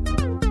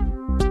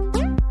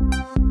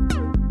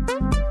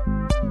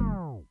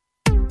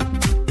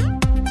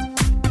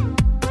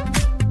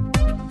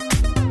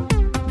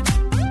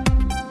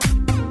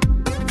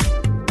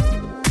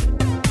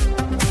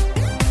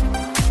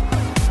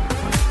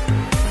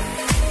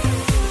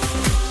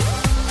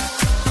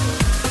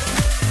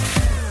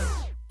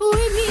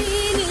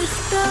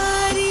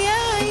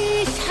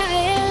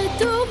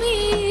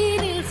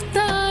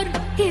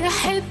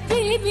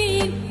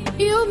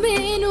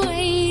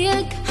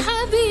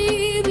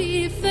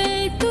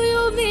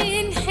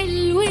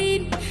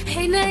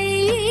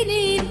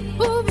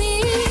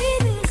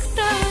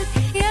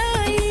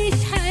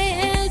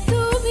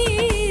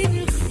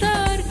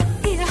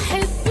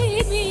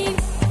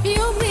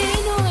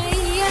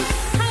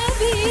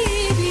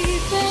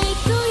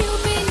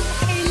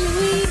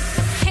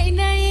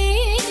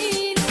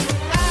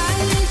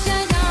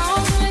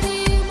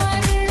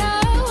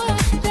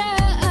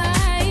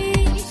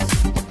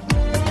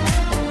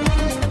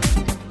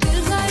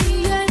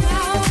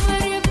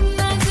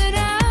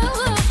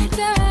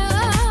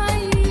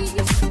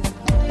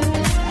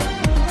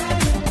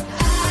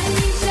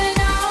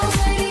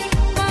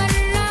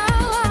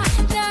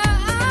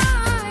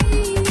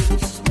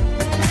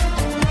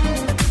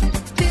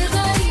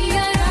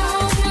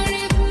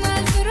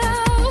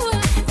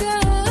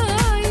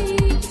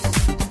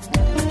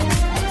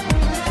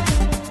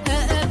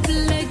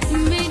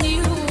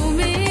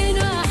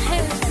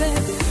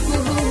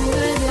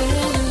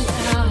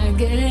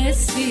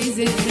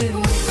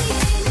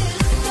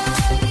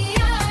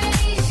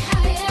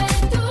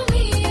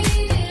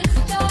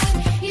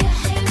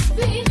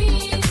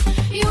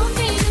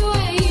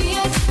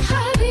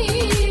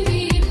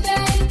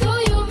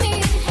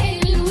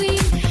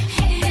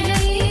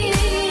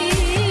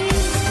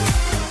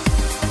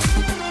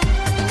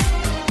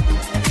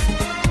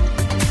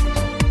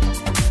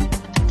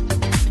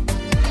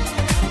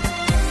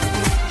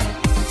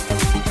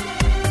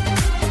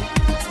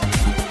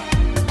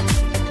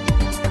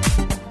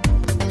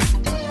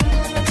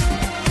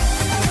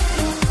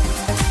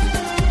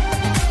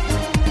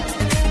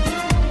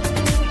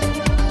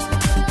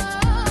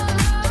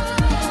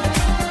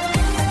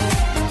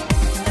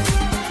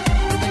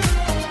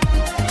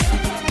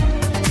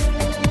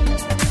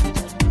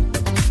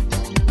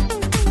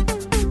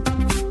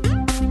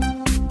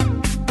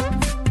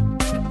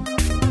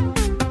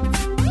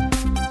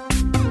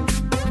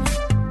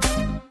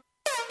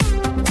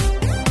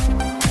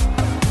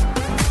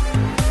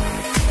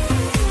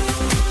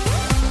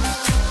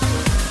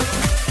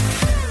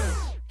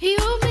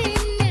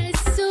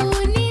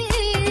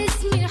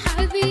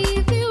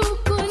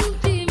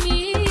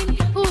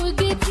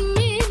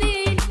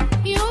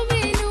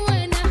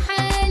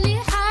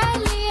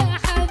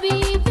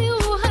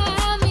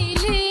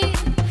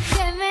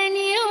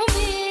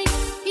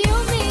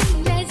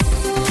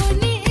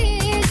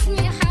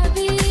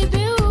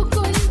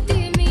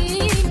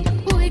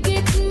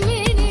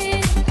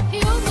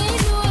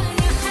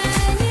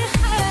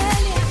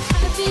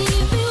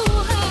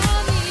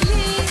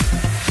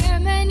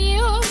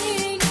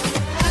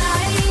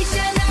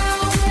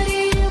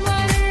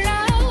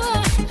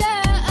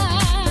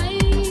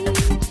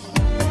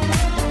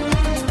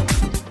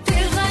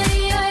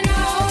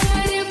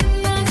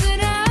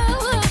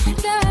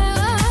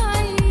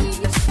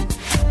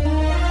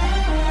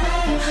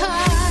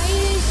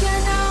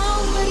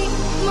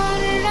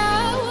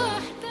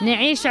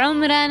 نعيش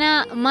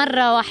عمرنا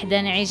مرة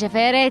واحدة نعيشه،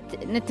 فياريت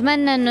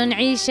نتمنى أنه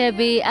نعيشه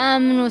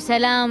بأمن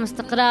وسلام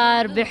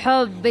واستقرار،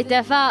 بحب،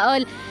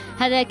 بتفاؤل.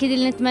 هذا أكيد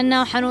اللي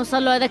نتمناه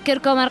وحنوصل له.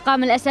 أذكركم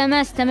أرقام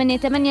الSMS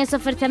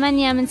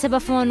 8808 من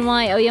سبفون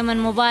واي أو يمن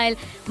موبايل.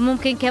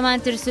 ممكن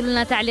كمان ترسلوا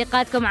لنا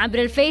تعليقاتكم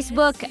عبر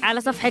الفيسبوك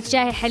على صفحة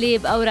شاهي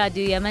حليب أو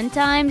راديو يمن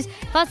تايمز.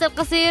 فاصل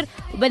قصير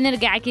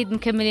وبنرجع أكيد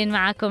مكملين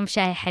معاكم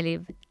شاهي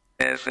حليب.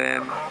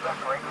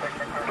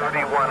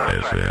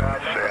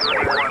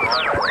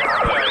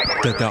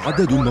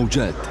 تتعدد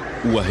الموجات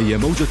وهي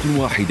موجة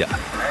واحدة.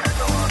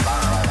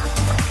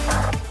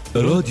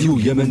 راديو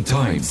يمن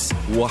تايمز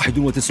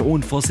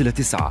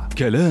 91.9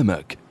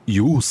 كلامك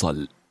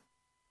يوصل.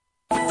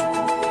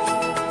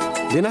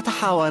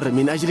 لنتحاور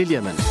من أجل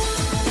اليمن.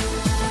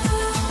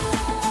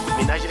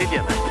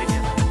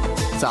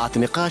 ساعة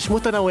نقاش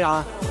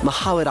متنوعة،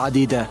 محاور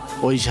عديدة،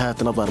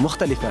 وجهات نظر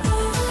مختلفة.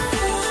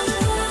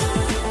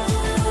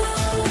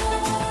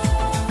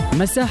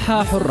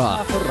 مساحة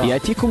حرة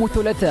يأتيكم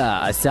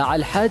الثلاثاء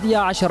الساعة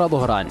 11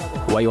 ظهرا،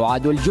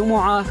 ويعاد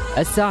الجمعة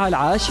الساعة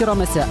 10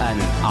 مساء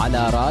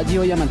على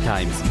راديو يمن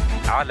تايمز.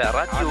 على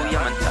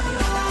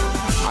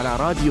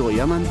راديو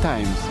يمن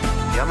تايمز.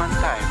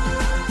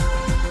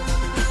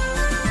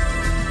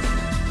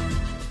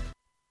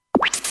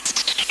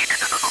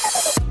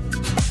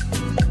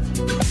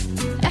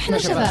 احنا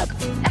شباب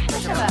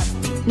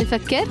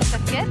نفكر،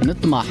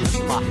 نطمح،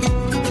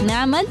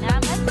 نعمل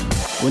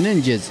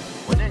وننجز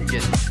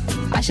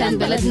عشان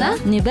بلدنا،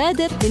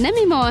 نبادر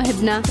لنمي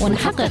مواهبنا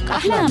ونحقق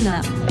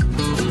أحلامنا.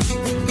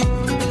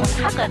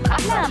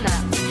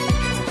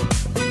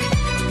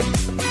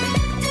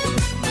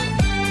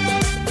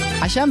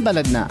 عشان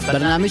بلدنا،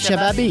 برنامج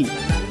شبابي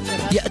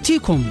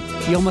يأتيكم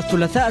يوم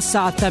الثلاثاء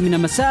الساعة 8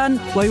 مساء،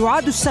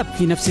 ويعاد السبت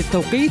في نفس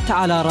التوقيت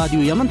على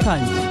راديو يمن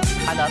تايمز.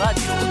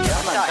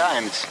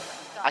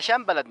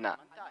 عشان بلدنا.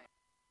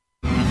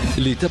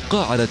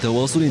 لتبقى على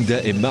تواصل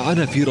دائم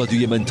معنا في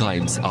راديو يمن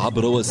تايمز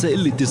عبر وسائل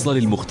الاتصال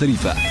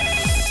المختلفة: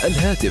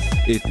 الهاتف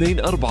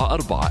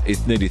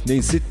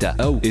 244-226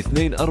 أو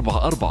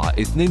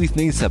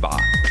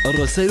 244-227.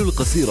 الرسائل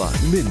القصيرة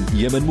من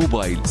يمن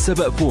موبايل،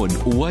 سبفون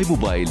واي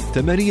موبايل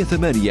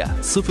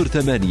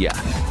 8808.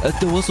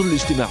 التواصل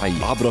الاجتماعي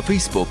عبر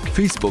فيسبوك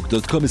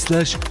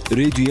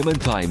facebook.com/راديو يمن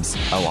تايمز،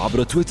 أو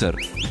عبر تويتر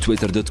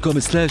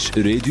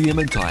twitter.com/راديو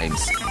يمن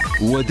تايمز.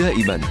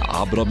 ودائما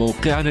عبر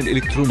موقعنا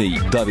الإلكتروني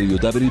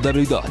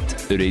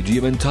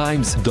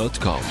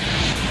www.radioyemantimes.com.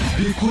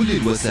 بكل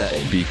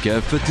الوسائل،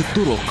 بكافة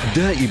الطرق،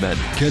 دائما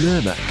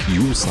كلامك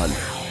يوصل.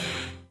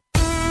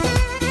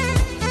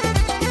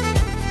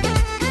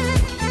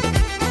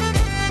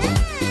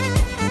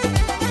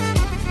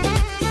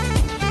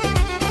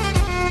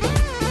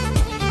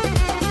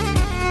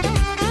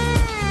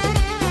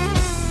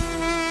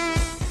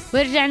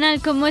 ورجعنا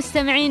لكم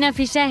مستمعينا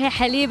في شاهي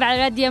حليب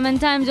على راديو يمن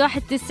تايمز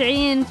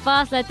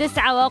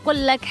 91.9.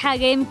 وأقول لك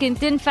حاجة يمكن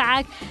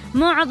تنفعك.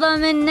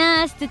 معظم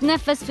الناس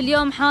تتنفس في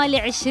اليوم حوالي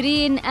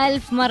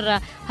 20,000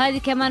 مرة. هذه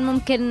كمان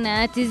ممكن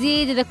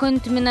تزيد إذا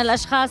كنت من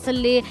الأشخاص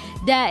اللي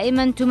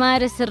دائما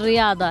تمارس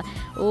الرياضة.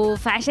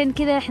 فعشان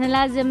كده احنا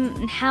لازم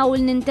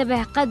نحاول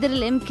ننتبه قدر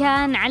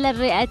الإمكان على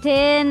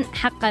الرئتين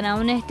حقنا،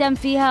 ونهتم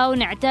فيها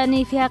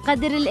ونعتني فيها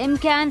قدر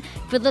الإمكان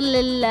في ظل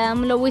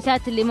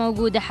الملوثات اللي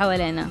موجودة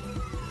حوالينا.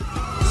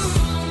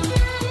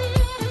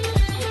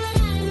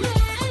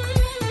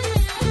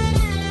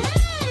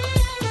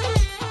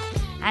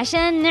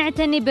 عشان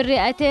نعتني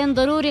بالرئتين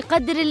ضروري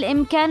قدر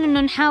الإمكان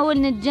إنه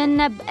نحاول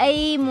نتجنب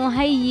أي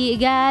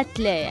مهيئات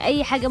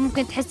لأي حاجة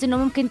ممكن تحس إنه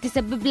ممكن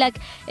تسبب لك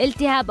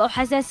التهاب أو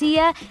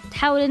حساسية،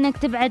 تحاول إنك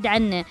تبعد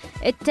عنه.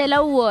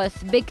 التلوث،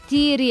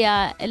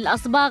 بكتيريا،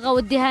 الأصباغة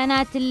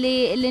والدهانات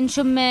اللي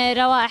نشم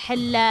روائح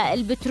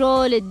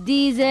البترول،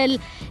 الديزل،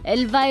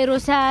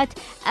 الفيروسات،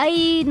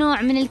 أي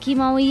نوع من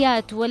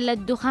الكيماويات ولا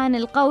الدخان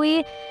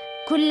القوي،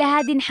 كل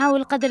هذه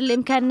نحاول قدر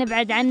الإمكان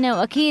نبعد عنه.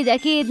 وأكيد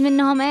أكيد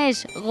منهم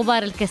إيش؟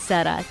 غبار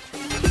الكسارات.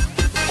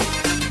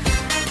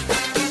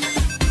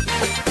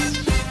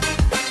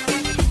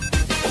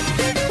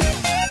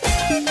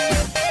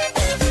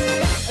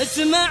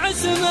 اسمع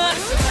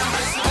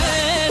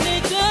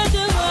عيني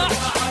تدمع،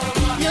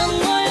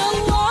 يلا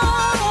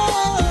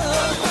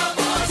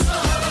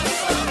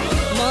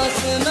ما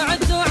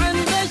سمعت عن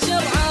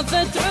بشر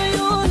عافت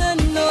عيون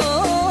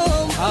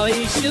النوم،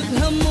 عايش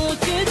بهم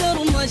وكدر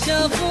ما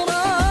شاف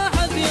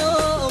راحة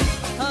بيوم.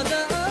 هذا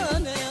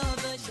أنا يا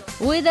بشر.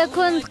 وإذا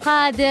كنت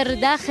قادر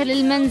داخل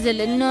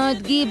المنزل إنه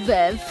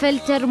تجيب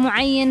فلتر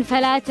معين،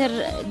 فلاتر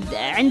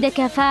عنده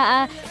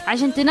كفاءة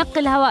عشان تنقي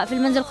الهواء في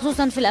المنزل،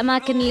 خصوصا في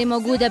الأماكن اللي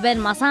موجودة بين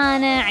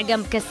مصانع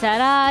جنب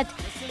كسارات.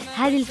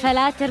 هذه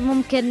الفلاتر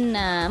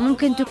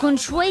ممكن تكون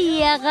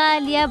شوية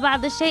غالية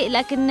بعض الشيء،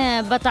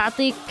 لكن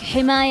بتعطيك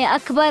حماية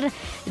أكبر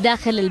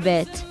داخل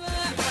البيت.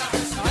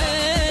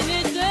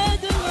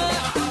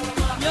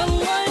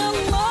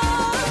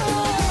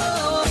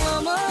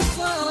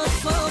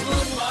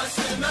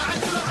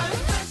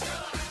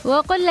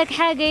 وأقول لك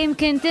حاجة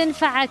يمكن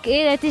تنفعك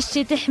إذا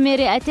تشتي تحمي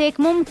رئتك.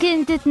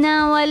 ممكن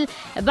تتناول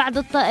بعض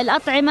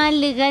الأطعمة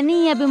اللي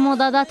غنية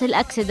بمضادات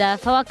الأكسدة،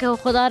 فواكه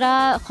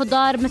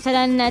وخضار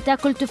مثلا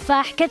تاكل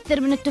تفاح،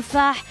 كثر من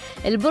التفاح،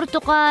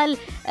 البرتقال،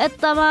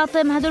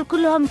 الطماطم، هذول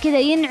كلهم كذا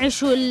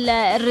ينعشوا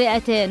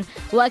الرئتين.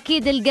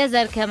 وأكيد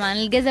الجزر كمان،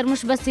 الجزر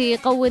مش بس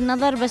يقوي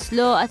النظر بس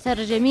له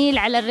أثر جميل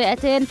على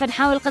الرئتين،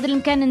 فنحاول قدر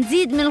الإمكان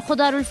نزيد من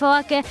الخضار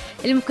والفواكه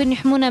اللي ممكن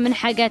يحمونا من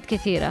حاجات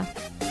كثيرة.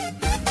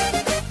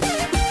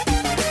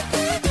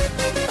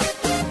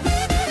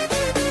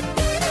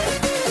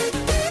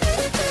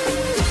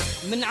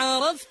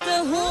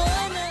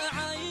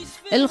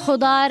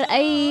 الخضار،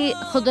 أي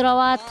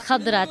خضروات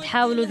خضراء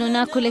تحاولوا إنه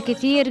ناكل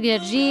كثير،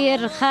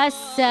 جرجير،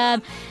 خس،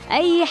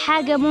 أي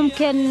حاجة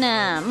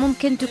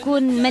ممكن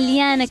تكون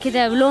مليانة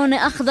كذا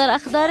لونه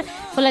أخضر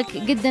قلك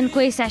جدا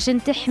كويس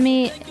عشان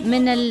تحمي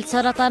من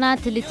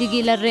السرطانات اللي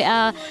تيجي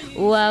للرئة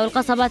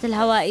والقصبات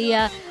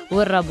الهوائية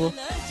والربو.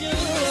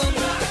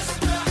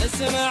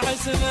 اسمع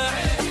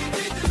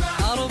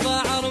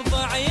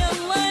أربع يلا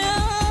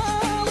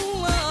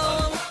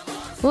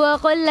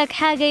وأقول لك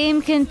حاجة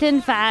يمكن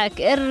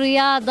تنفعك،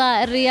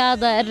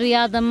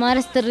 الرياضة،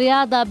 ممارسة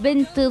الرياضة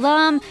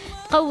بانتظام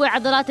تقوي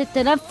عضلات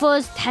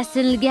التنفس، تحسن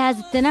الجهاز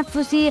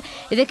التنفسي.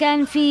 إذا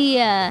كان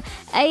في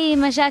أي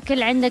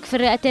مشاكل عندك في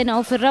الرئتين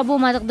أو في الربو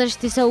ما تقدرش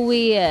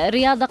تسوي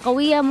رياضة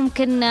قوية،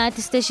 ممكن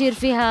تستشير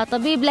فيها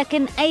طبيب،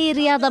 لكن أي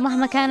رياضة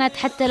مهما كانت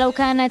حتى لو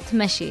كانت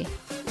مشي.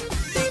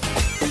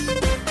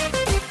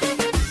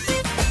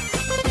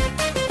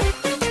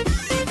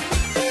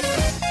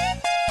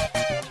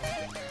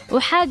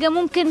 وحاجة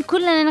ممكن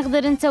كلنا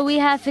نقدر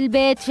نسويها في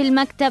البيت، في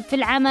المكتب، في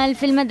العمل،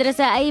 في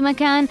المدرسة، أي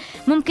مكان،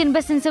 ممكن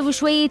بس نسوي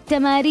شوية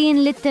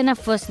تمارين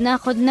للتنفس.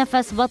 ناخد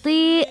نفس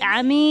بطيء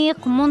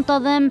عميق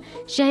منتظم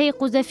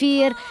شهيق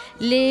وزفير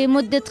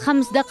لمدة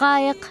 5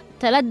 دقائق،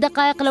 3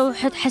 دقائق لو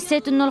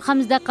حسيت إنه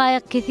 5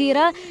 دقائق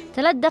كثيرة،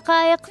 3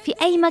 دقائق في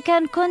أي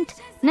مكان كنت،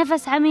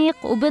 نفس عميق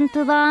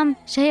وبانتظام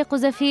شهيق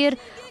وزفير،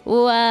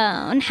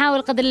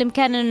 ونحاول قدر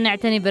الإمكان أن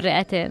نعتني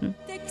بالرئتين.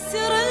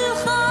 تكسر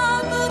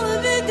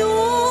الخاطر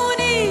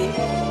بدوني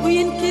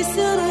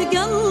وينكسر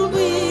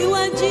قلبي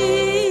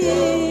وجهي،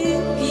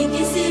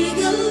 ينكسر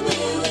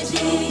قلبي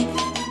وجهي،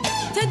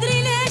 تدري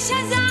ليش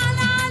أزعل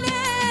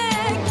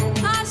عليك،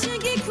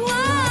 أعشقك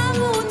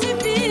وأموت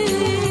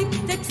فيك،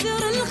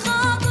 تكسر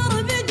الخاطر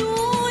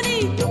بدوني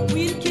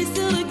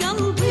وينكسر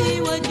قلبي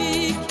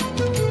وجهك،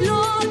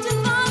 لو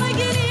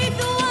تفارقني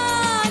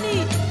ثواني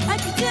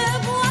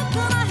أكتب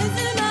وأكره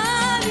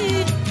زماني،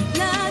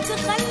 لا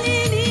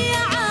تخليني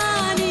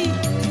أعاني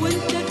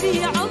وانت في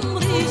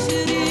عمري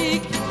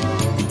شريك،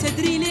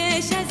 تدري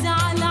ليش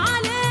أزعل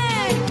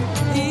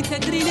عليك،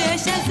 تدري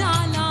ليش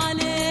أزعل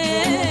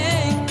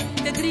عليك،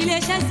 تدري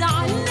ليش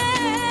أزعل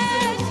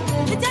ليش،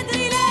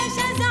 تدري ليش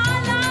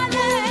أزعل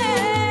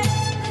عليك،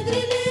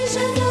 تدري ليش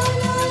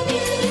أزعل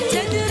عليك،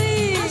 تدري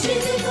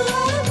عشقك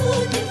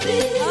وأموت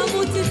فيك،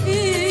 أموت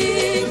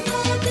فيك،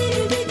 خاطر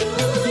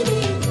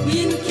بدوني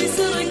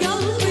ينكسر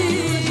قلبي.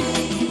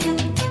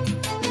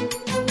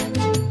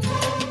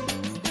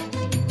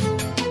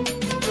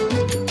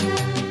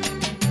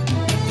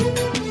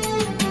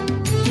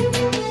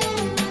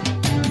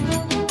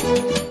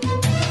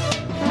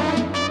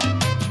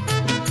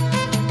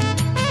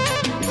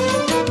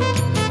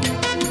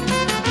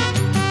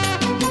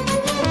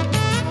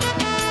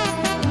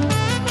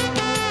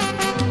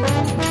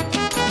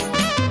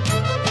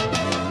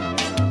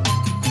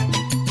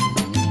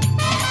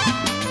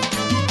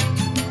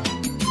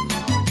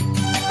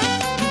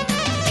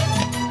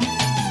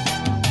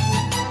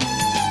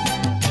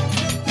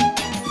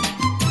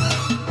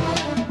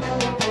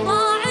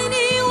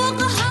 طاعني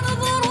وقهر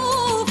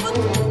ظروفك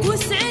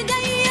واسعد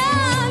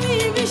أيامي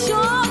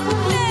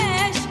بشوفك،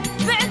 ليش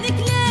بعدك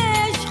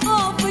ليش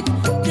خوفك،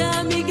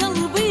 دامي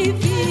قلبي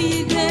في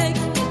يدك،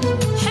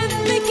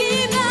 حبك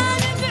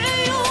إيمان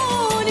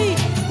بعيوني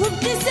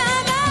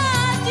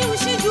وابتساماتي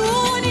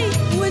وشجوني،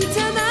 وانت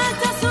ما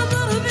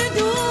تصبر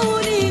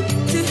بدوني،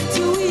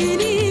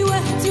 تهتويني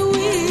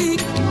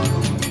واهتويك،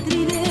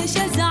 تدري ليش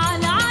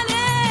أزعل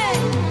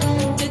عليك،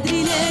 تدري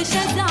ليش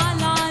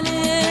أزعل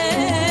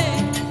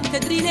عليك،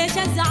 تدري ليش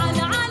أزعل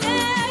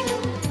عليك،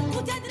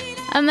 وتدري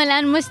ليش. أما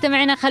الآن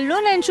مستمعينا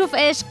خلونا نشوف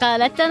إيش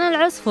قالت لنا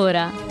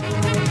العصفورة.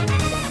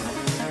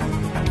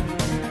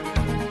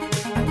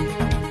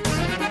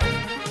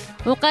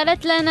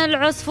 وقالت لنا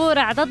العصفورة: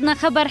 عطتنا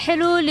خبر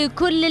حلو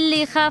لكل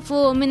اللي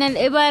يخافوا من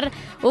الإبر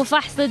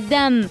وفحص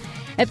الدم.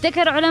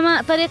 ابتكر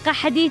علماء طريقة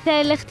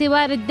حديثة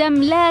لاختبار الدم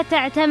لا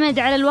تعتمد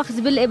على الوخز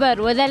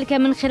بالإبر، وذلك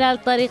من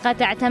خلال طريقة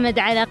تعتمد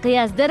على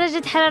قياس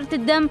درجة حرارة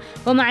الدم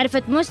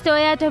ومعرفة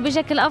مستوياته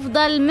بشكل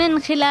أفضل من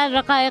خلال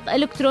رقائق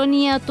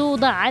إلكترونية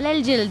توضع على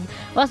الجلد.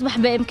 وأصبح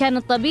بإمكان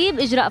الطبيب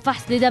إجراء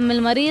فحص لدم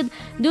المريض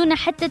دون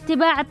حتى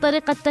اتباع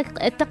الطريقة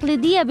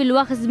التقليدية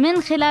بالوخز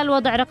من خلال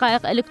وضع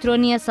رقائق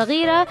إلكترونية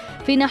صغيرة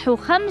في نحو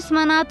 5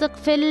 مناطق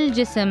في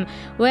الجسم.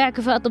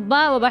 ويعكف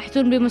أطباء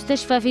وباحثون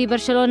بمستشفى في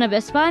برشلونة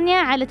بإسبانيا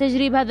على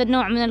تجربة تركيب هذا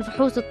النوع من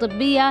الفحوص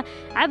الطبية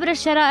عبر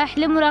الشرائح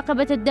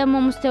لمراقبة الدم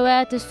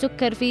ومستويات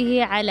السكر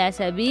فيه على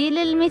سبيل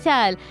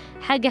المثال.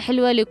 حاجة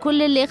حلوة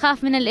لكل اللي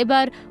يخاف من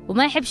الإبر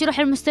وما يحبش يروح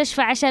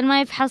المستشفى عشان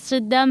ما يفحص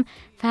الدم،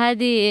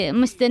 فهذه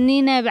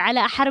مستنينا على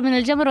أحر من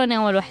الجمر وأنا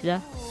أول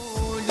وحدة.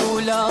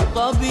 لولا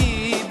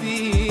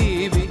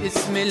طبيبي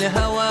باسم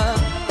الهوى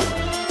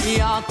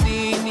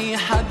يعطيني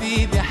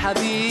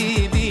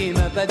حبيبي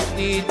ما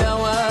بدي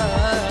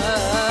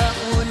دواء،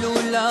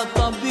 ولولا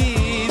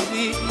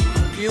طبيبي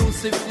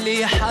يوصف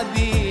لي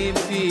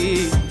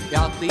حبيبي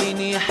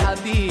يعطيني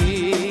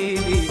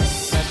حبيبي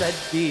ما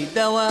بدي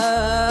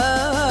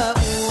دواء،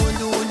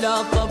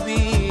 ولولا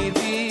طبيبي.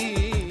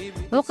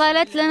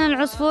 وقالت لنا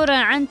العصفورة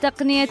عن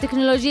تقنية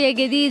تكنولوجية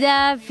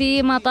جديدة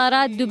في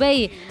مطارات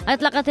دبي.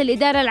 أطلقت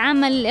الإدارة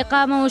العامة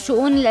للإقامة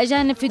وشؤون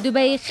الأجانب في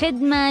دبي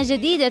خدمة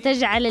جديدة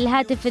تجعل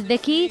الهاتف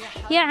الذكي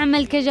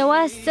يعمل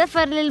كجواز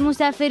سفر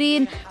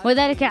للمسافرين،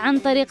 وذلك عن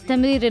طريق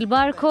تمرير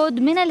الباركود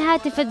من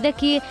الهاتف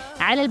الذكي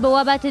على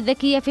البوابات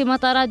الذكية في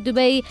مطارات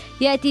دبي.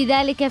 يأتي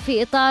ذلك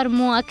في إطار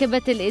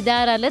مواكبة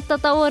الإدارة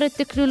للتطور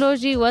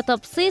التكنولوجي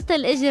وتبسيط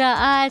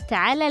الإجراءات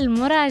على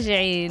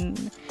المراجعين.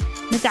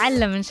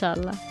 نتعلم إن شاء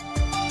الله.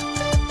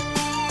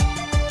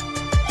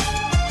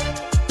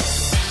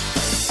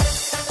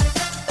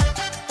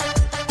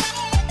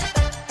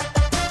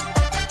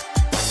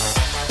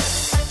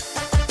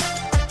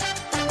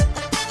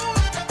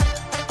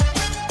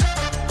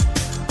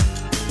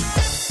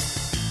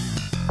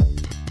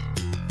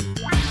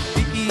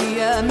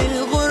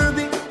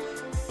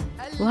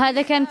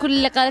 وهذا كان كل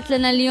اللي قالت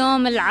لنا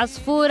اليوم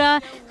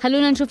العصفورة.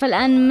 خلونا نشوف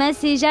الآن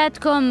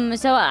مسجاتكم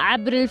سواء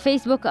عبر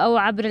الفيسبوك أو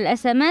عبر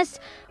الSMS،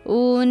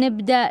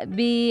 ونبدأ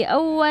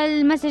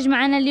بأول مسج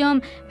معنا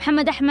اليوم.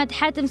 محمد أحمد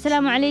حاتم،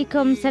 السلام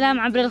عليكم. سلام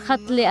عبر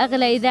الخط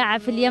لأغلى إذاعة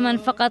في اليمن،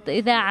 فقط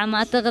إذاعة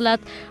ما تغلط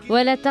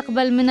ولا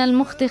تقبل من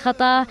المخطئ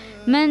خطأ،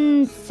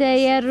 من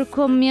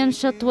سيركم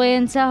ينشط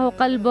وينساه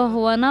قلبه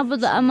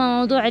ونبض. أما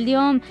موضوع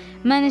اليوم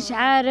مانيش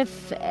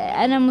عارف،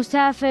 أنا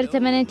مسافر.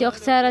 تمنيتي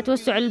أخت سارة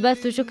توسعوا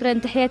البث، وشكرا.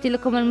 تحياتي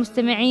لكم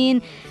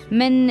المستمعين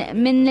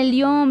من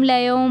اليوم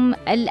ليوم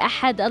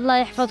الأحد. الله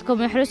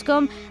يحفظكم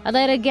ويحرسكم، الله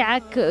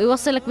يرجعك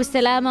يوصلك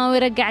بالسلامة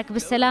ويرجعك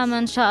بالسلامة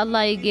إن شاء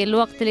الله. يجي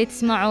الوقت اللي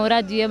تسمعوا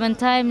راديو يمن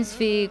تايمز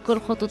في كل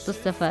خطوط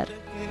السفر.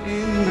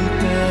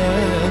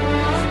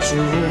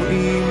 شو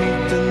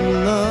قيمة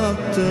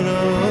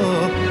النطرة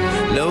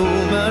لو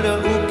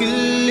مرقوا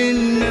كل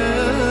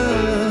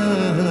الناس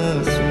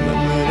وما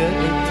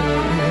مرقت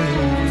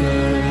انت؟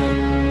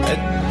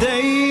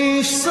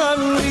 قديش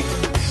صارلي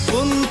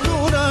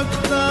وانطرك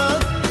تطل.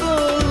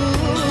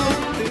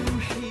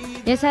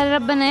 يا سارة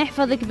ربنا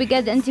يحفظك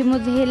بجد، أنت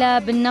مذهلة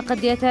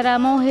بالنقد. يا ترى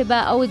موهبة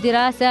أو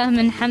دراسة؟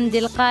 من حمدي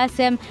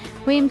القاسم.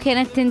 ويمكن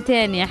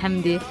التنتين يا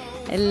حمدي.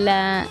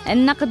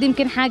 النقد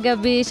يمكن حاجة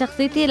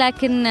بشخصيتي،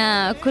 لكن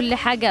كل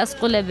حاجة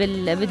أصقلها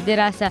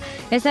بالدراسة.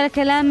 يا سارة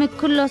كلامك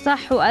كله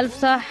صح وألف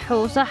صح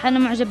وصح، أنا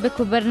معجب بك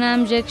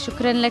وبرنامجك.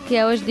 شكرا لك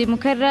يا وجدي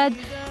مكرد.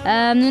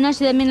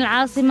 نناشد أمين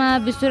العاصمة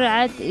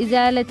بسرعة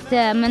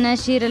إزالة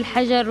مناشير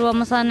الحجر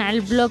ومصانع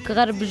البلوك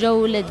غرب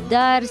جولة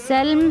دار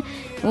سلم.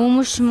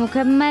 ومش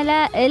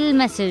مكملة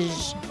المسج.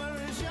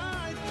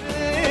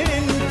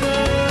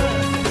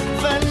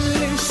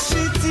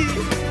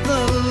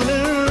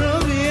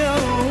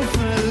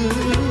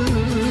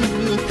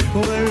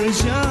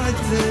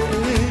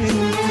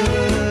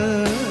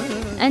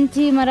 أنت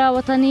مرأة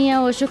وطنية،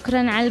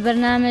 وشكرا على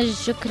البرنامج.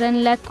 شكرا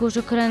لك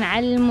وشكرا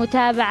على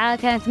المتابعة.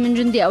 كانت من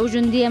جندي أو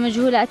جندية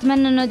مجهولة.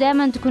 أتمنى أنه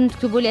دائما تكونوا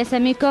تكتبوا لي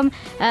أساميكم.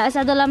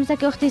 أسعد الله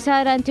مساك أختي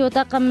سارة، أنت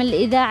وطاقم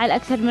الإذاعة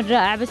الأكثر من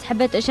رائع. بس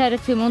حبيت أشارك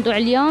في موضوع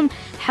اليوم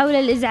حول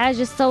الإزعاج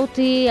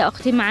الصوتي. يا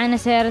أختي معانا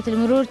سيارة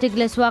المرور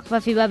تجلس واقفة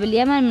في باب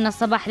اليمن من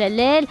الصباح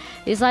لليل،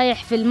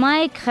 يصايح في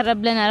المايك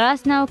خرب لنا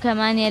راسنا.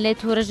 وكمان يا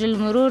ليت هو رجل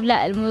المرور،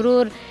 لا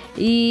المرور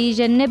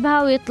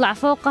يجنبها ويطلع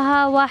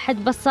فوقها.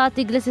 واحد بساط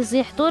يجلس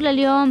يصيح طول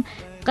اليوم،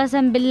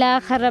 قسم بالله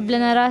خرب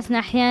لنا راسنا.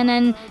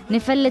 أحيانا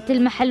نفلت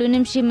المحل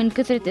ونمشي من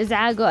كثرة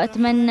إزعاجه.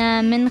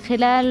 أتمنى من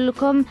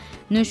خلالكم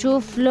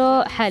نشوف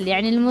له حل.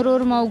 يعني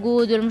المرور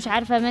موجود والمش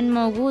عارفة من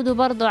موجود،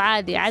 وبرضه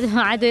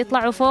عادي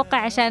يطلعوا فوقه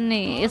عشان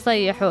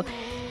يصيحوا.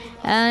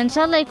 إن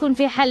شاء الله يكون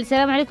في حل.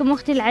 السلام عليكم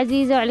أختي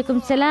العزيزة. وعليكم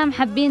السلام.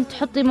 حابين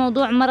تحطي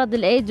موضوع مرض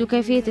الإيدز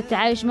وكيفية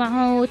التعايش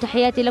معه.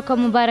 تحياتي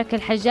لكم مبارك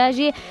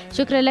الحجاجي.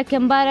 شكرا لك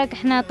مبارك.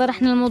 احنا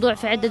طرحنا الموضوع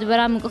في عدة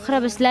برامج أخرى،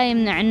 بس لا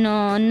يمنع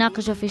أنه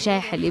نناقشه في شاي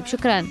حليب.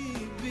 شكرا.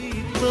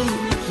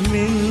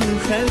 من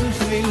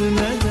خلف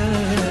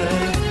المدى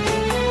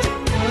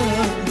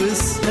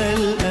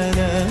بسأل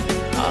أنا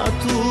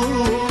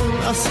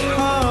عطول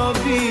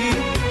أصحابي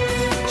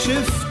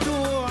شفت.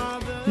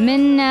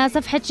 من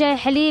صفحة شاي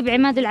حليب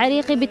عماد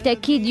العريقي،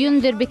 بالتأكيد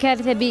ينذر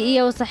بكارثة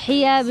بيئية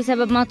وصحية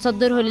بسبب ما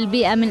تصدره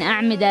للبيئة من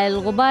أعمدة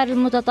الغبار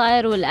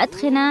المتطائر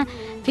والأدخنة.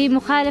 في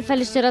مخالفة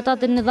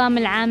لاشتراطات النظام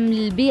العام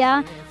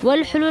للبيئة،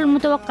 والحلول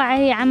المتوقعة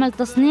هي عمل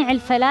تصنيع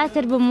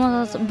الفلاتر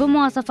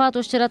بمواصفات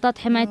واشتراطات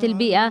حماية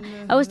البيئة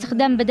أو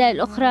استخدام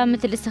بدائل أخرى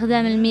مثل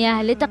استخدام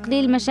المياه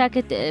لتقليل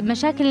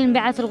مشاكل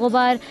انبعاث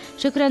الغبار.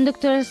 شكرا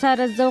دكتور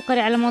سارة الزوقري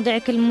على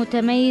مواضيعك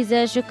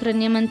المتميزة. شكرا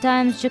يمن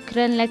تايمز.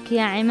 شكرا لك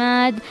يا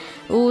عماد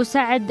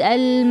وسعد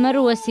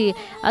المروسي.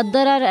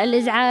 الضرر،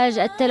 الإزعاج،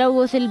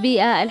 التلوث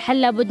البيئة،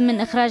 الحل لابد من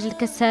إخراج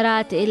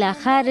الكسارات إلى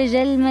خارج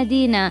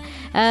المدينة.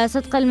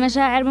 صدق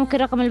المشاعر، ممكن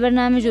رقم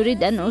البرنامج،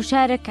 أريد أن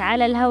أشارك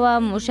على الهواء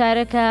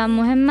مشاركة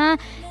مهمة.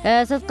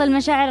 صدق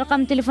المشاعر،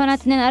 رقم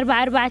تليفونات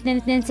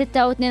 244-226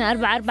 أو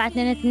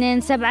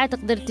 244-227.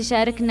 تقدر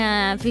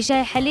تشاركنا في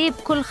شاي حليب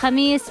كل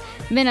خميس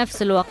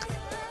بنفس الوقت.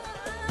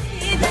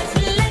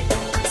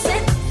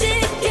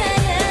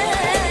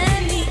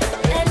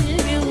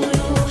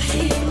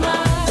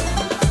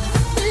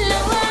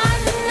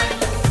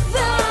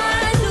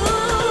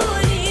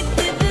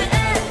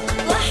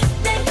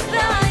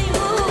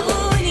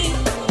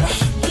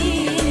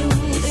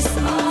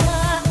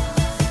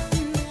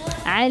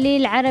 علي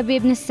العربي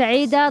بن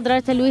السعيدة، أضرار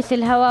تلويث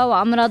الهواء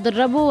وأمراض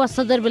الربو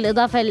والصدر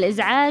بالإضافة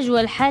للإزعاج،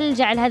 والحل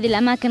جعل هذه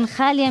الأماكن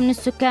خالية من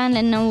السكان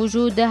لأن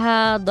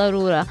وجودها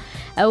ضرورة.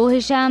 أو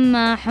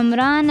هشام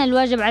حمران،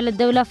 الواجب على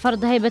الدولة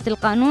فرض هيبة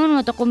القانون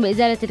وتقوم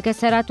بإزالة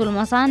الكسارات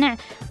والمصانع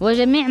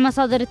وجميع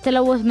مصادر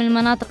التلوث من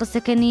المناطق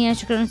السكنية.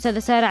 شكرا أستاذة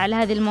سارة على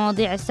هذه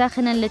المواضيع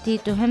الساخنة التي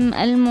تهم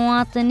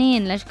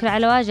المواطنين. لا شكر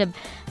على واجب.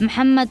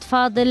 محمد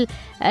فاضل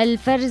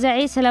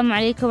الفرزعي، السلام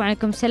عليكم.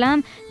 وعليكم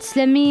السلام.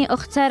 تسلمي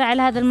أخت سارة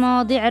على هذه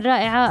المواضيع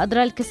الرائعة.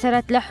 أضرار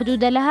الكسارات لا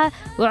حدود لها،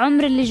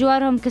 وعمر اللي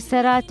جوارهم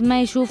كسارات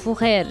ما يشوفوا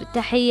خير.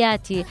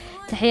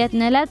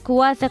 تحياتنا لك.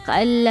 واثق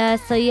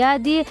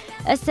الصيادي،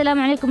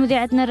 السلام عليكم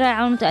مذيعتنا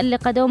الرائعة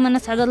والمتألقة دوما،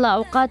 أسعد الله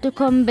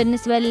أوقاتكم.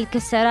 بالنسبة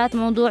للكسارات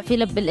موضوع في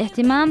لب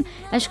الاهتمام،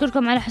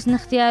 أشكركم على حسن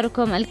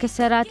اختياركم.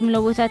 الكسارات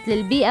ملوثات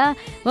للبيئة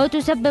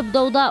وتسبب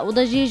ضوضاء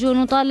وضجيج،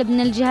 ونطالب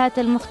من الجهات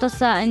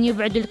المختصة أن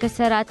يبعدوا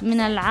الكسارات من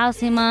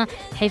العاصمة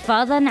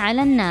حفاظا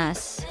على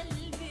الناس.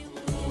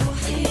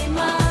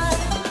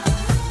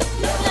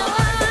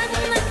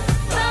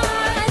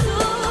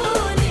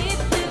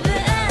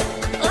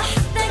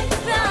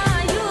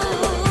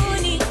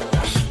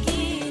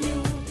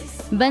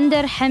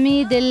 بندر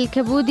حميد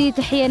الكبودي،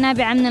 تحية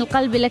نابعة من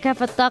القلب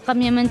لكافة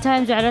طاقم يمن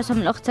تايمز وعلى رأسهم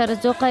الأخت سارة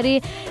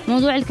الزوقري.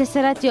 موضوع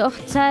الكسارات يا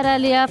أخت سارة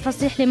ليا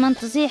فصيح لمن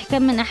تصيح،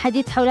 كم من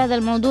أحاديث حول هذا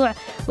الموضوع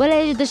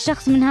ولا يجد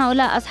الشخص من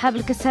هؤلاء أصحاب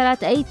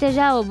الكسارات أي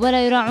تجاوب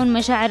ولا يراعون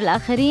مشاعر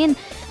الآخرين.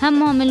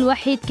 همهم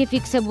الوحيد كيف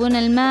يكسبون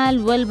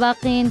المال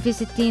والباقين في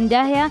 60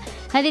 داهية.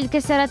 هذه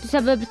الكسارات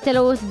تسبب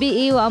التلوث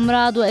بيئي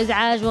وأمراض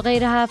وإزعاج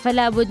وغيرها،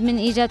 فلا بد من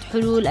إيجاد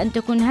حلول أن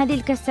تكون هذه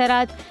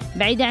الكسارات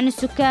بعيدة عن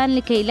السكان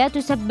لكي لا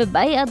تسبب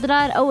أي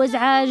أضرار أو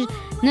إزعاج.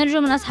 نرجو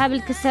من أصحاب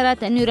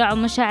الكسارات أن يراعوا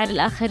مشاعر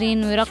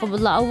الآخرين ويراقبوا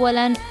الله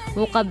أولا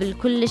وقبل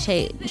كل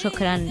شيء.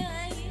 شكرا.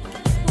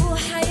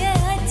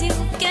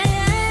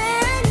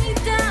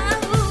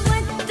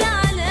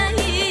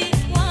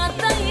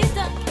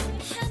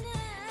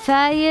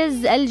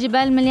 فايز،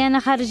 الجبال مليانة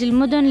خارج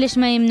المدن، ليش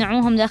ما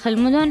يمنعوهم داخل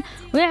المدن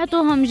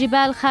ويعطوهم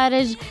جبال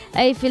خارج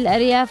أي في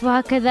الأرياف،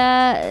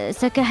 وهكذا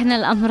سكحنا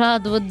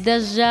الأمراض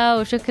والضجة.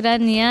 وشكرا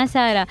يا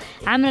سارة.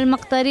 عمرو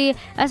المقطري،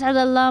 أسعد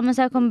الله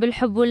مساكم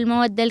بالحب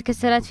والمودة.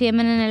 الكسارات في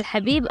يمننا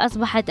الحبيب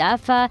أصبحت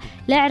آفة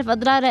لا يعرف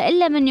أضرارها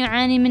إلا من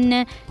يعاني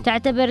منه.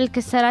 تعتبر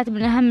الكسارات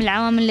من أهم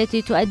العوامل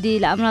التي تؤدي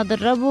إلى أمراض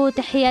الربو.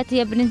 تحياتي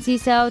يا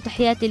برنسيسة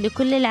وتحياتي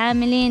لكل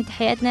العاملين.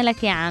 تحياتنا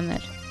لك يا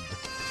عامر.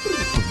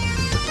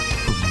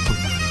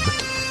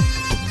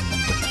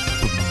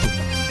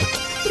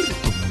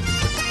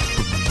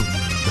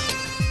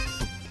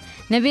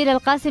 نبيل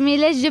القاسمي،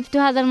 ليش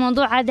جبتوا هذا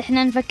الموضوع؟ عاد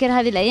احنا نفكر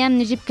هذه الأيام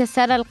نجيب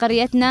كسارة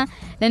لقريتنا،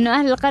 لأنه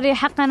أهل القرية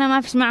حقنا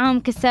ما فيش معهم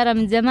كسارة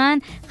من زمان.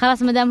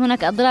 خلاص مدام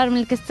هناك أضرار من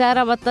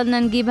الكسارة بطلنا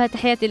نجيبها.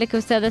 تحياتي لك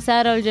أستاذة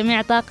سارة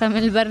وجميع طاقم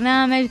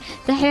البرنامج.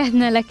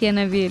 تحياتنا لك يا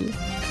نبيل.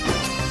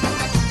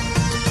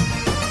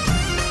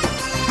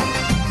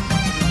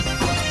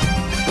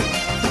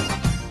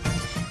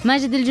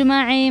 ماجد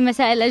الجماعي،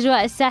 مساء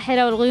الأجواء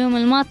الساحرة والغيوم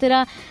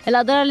الماطرة.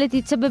 الأضرار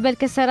التي تسبب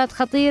الكسارات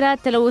خطيرة.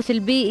 التلوث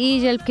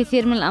البيئي جلب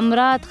كثير من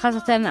الأمراض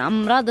خاصة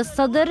أمراض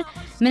الصدر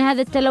من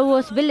هذا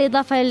التلوث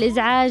بالإضافة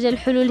للإزعاج.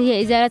 الحلول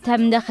هي إزالتها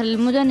من داخل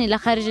المدن إلى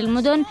خارج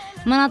المدن،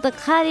 مناطق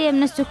خالية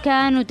من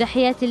السكان.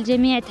 وتحيات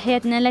الجميع.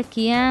 تحياتنا لك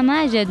يا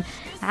ماجد.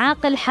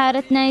 عاقل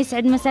حارتنا،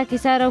 يسعد مساكي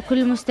سارة وكل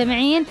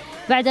المستمعين.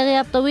 بعد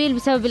غياب طويل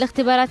بسبب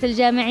الاختبارات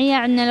الجامعية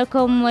عدنا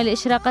لكم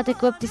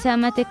ولإشراقتك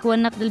وابتسامتك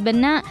والنقد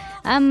البناء.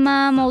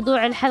 أما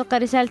موضوع الحلقة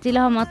رسالتي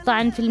لهم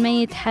الطعن في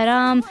الميت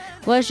حرام.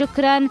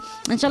 وشكرا،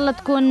 إن شاء الله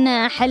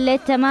تكون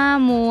حليت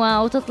تمام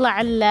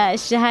وتطلع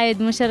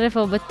الشهايد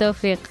مشرفة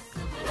وبالتوفيق.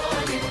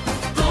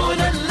 طول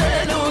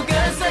الليل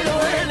وقاس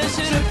الويل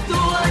شربت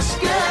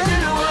واشكال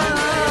الوان.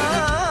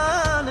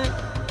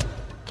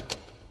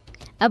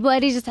 أبو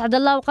أريج أسعد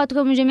الله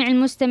أوقاتكم وجميع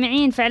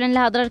المستمعين. فعلا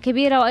لها أضرار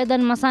كبيرة، وأيضا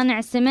مصانع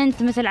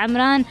السمنت مثل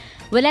عمران،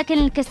 ولكن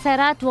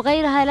الكسارات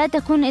وغيرها لا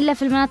تكون إلا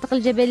في المناطق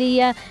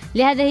الجبلية،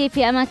 لهذا هي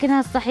في أماكنها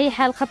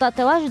الصحيحة. الخطأ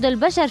تواجد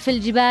البشر في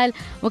الجبال،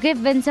 وكيف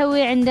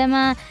بنسوي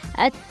عندما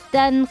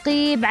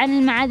التنقيب عن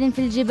المعادن في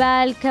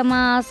الجبال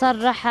كما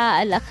صرح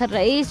الأخ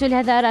الرئيس.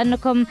 ولهذا أرى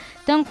أنكم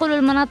تنقلوا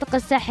المناطق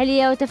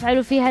الساحلية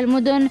وتفعلوا فيها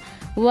المدن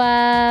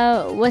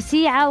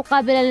وسيعة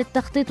وقابلة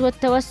للتخطيط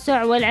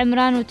والتوسع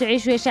والعمران،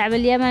 وتعيشوا يا شعب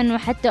اليمن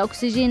وحتى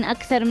أكسجين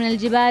أكثر من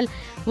الجبال،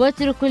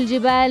 واتركوا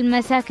الجبال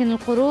مساكن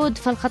القرود.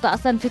 فالخطأ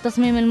أصلا في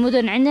تصميم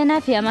المدن عندنا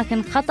في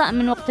أماكن خطأ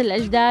من وقت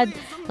الأجداد،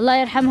 الله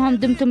يرحمهم.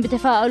 دمتم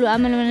بتفاؤل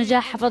وأمل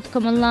ونجاح،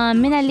 حفظكم الله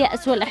من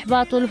اليأس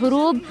والإحباط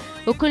والهروب.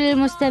 وكل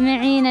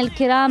المستمعين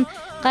الكرام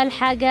قال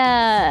حاجة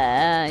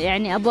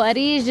يعني أبو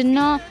أريج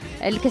إنه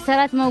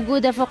الكسارات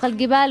موجودة فوق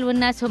الجبال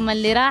والناس هم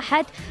اللي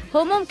راحت.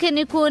 هو ممكن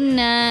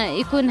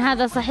يكون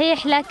هذا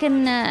صحيح،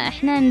 لكن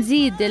احنا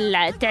نزيد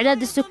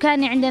التعداد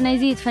السكاني عندنا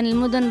يزيد،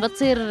 فالمدن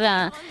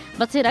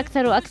بتصير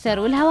أكثر وأكثر،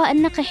 والهواء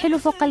النقي حلو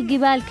فوق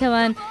الجبال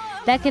كمان.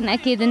 لكن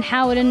أكيد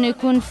نحاول إنه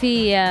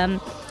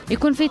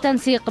يكون في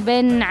تنسيق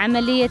بين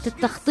عملية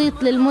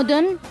التخطيط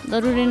للمدن.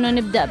 ضروري إنه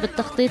نبدأ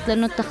بالتخطيط،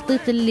 لأنه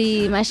التخطيط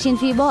اللي ماشيين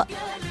فيه بقى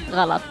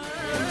غلط.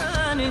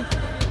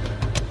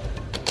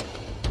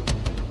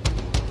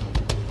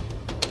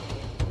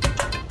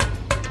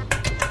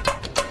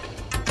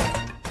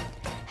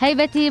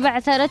 هيبتي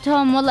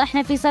بعثرتهم والله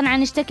احنا في صنعاء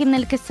نشتكي من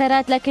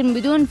الكسارات لكن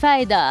بدون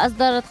فائدة.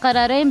 أصدرت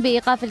قرارين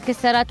بإيقاف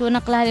الكسارات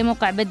ونقلها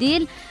لموقع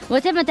بديل،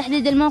 وتم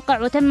تحديد الموقع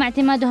وتم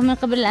اعتماده من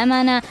قبل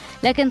الأمانة،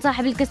 لكن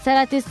صاحب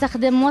الكسارات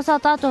يستخدم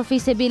وساطاته في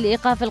سبيل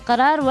إيقاف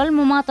القرار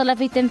والمماطلة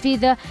في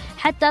تنفيذه،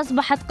 حتى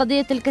أصبحت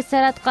قضية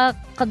الكسارات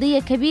قضية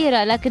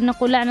كبيرة. لكن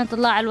نقول لعنة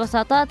الله على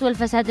الوساطات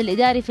والفساد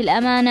الإداري في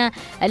الأمانة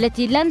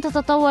التي لن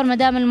تتطور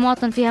مدام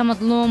المواطن فيها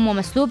مظلوم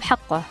ومسلوب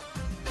حقه.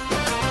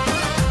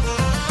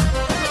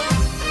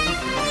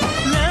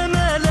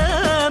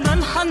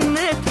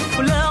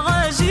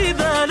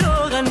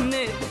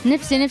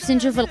 نفسي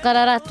نشوف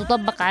القرارات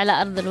تطبق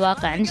على أرض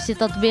الواقع، نفسي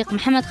تطبيق.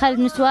 محمد خالد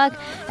مسواك،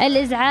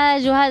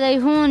 الإزعاج وهذا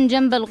يهون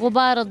جنب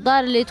الغبار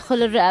الضار اللي يدخل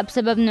الرئة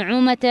بسبب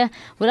نعومته،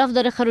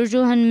 والأفضل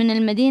يخرجوهن من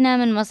المدينة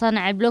من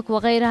مصانع البلوك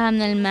وغيرها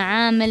من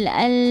المعامل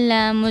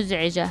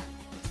المزعجة.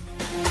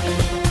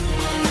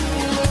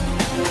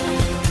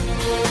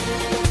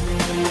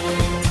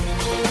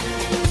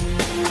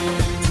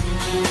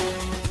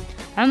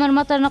 عمر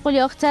مطر نقول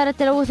يا أخت سارة،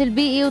 التلوث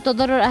البيئي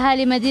وتضرر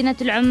أهالي مدينة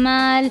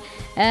العمال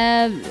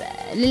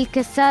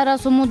للكسارة،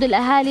 صمود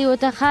الأهالي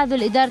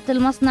وتخاذل إدارة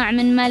المصنع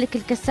من مالك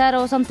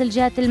الكسارة وصمت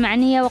الجهات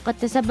المعنية، وقد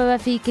تسبب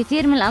في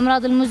كثير من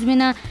الأمراض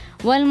المزمنة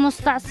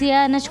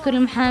والمستعصية. نشكر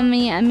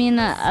المحامي أمين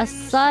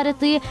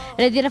الصارطي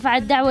الذي رفع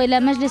الدعوة إلى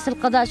مجلس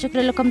القضاء.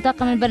 شكرا لكم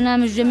طاقم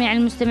البرنامج جميع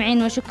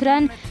المستمعين،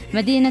 وشكرا.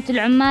 مدينة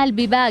العمال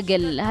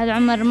بباقل، هذا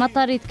عمر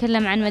مطر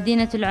يتكلم عن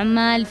مدينة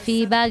العمال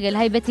في باقل.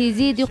 هيبتي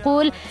يزيد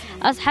يقول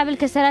أصحاب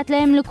الكسارات لا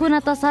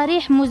يملكون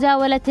تصاريح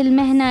مزاولة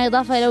المهنة،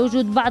 إضافة إلى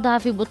وجود بعضها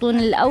في بطون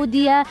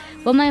الأودية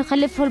وما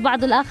يخلفه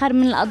البعض الآخر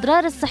من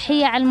الأضرار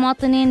الصحية على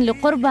المواطنين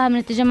لقربها من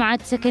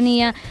التجمعات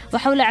السكنية.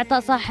 وحول إعطاء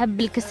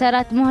صاحب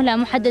الكسارات مهلة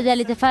محددة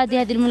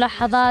لتفادي هذه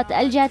الملاحظات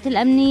الجهات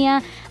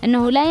الأمنية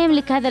أنه لا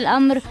يملك هذا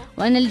الأمر،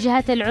 وأن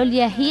الجهات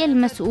العليا هي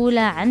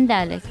المسؤولة عن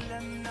ذلك.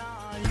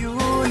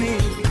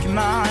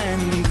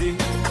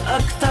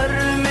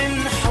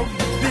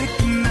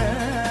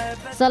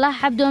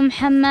 صلاح عبد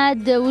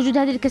محمد، وجود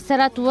هذه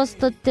الكسارات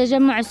وسط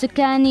التجمع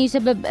السكاني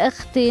يسبب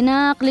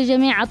اختناق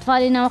لجميع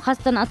أطفالنا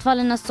وخاصة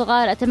أطفالنا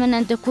الصغار. أتمنى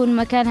أن تكون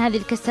مكان هذه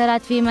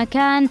الكسارات في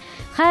مكان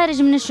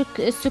خارج من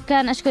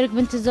السكان. أشكرك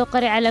بنت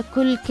الزوقري على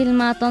كل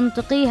كلمة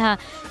تنطقيها.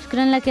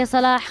 شكرا لك يا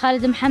صلاح.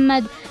 خالد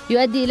محمد،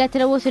 يؤدي إلى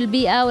تلوث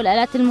البيئة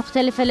والآلات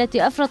المختلفة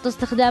التي أفرط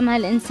استخدامها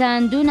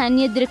الإنسان دون أن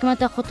يدرك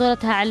متى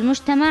خطورتها على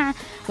المجتمع،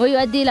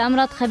 ويؤدي إلى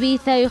أمراض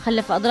خبيثة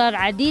يخلف أضرار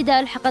عديدة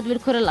ألحقت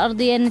بالكرة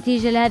الأرضية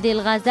نتيجة لهذه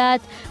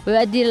الغازات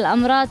ويؤدي إلى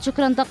الأمراض.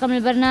 شكرا طاقم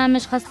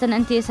البرنامج، خاصة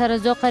أنت يا سارا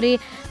الزوقري.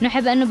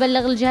 نحب أن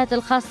نبلغ الجهات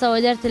الخاصة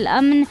وإدارة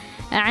الأمن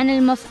عن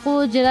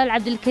المفقود جلال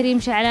عبد الكريم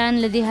شعلان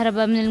الذي هرب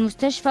من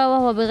المستشفى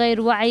وهو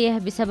بغير وعيه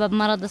بسبب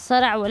مرض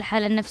الصرع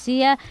والحالة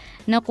النفسية.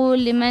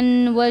 نقول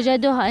لمن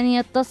وجده أن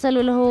يتصل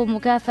وله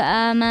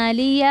مكافأة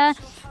مالية.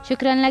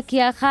 شكرا لك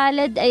يا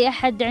خالد. أي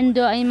أحد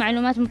عنده أي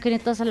معلومات ممكن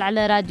يتصل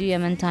على راديو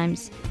يمن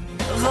تايمز.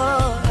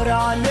 غار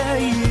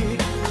علي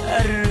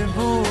قرب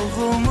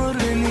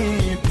وغمرني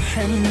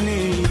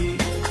بحني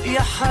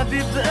يا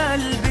حبيب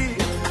قلبي،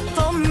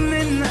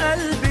 طمن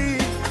قلبي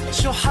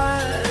شو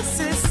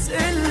حاسس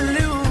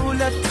اللي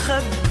ولا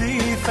تخبي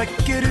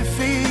فكر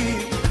فيه.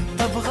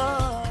 طب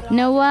غار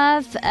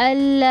نواف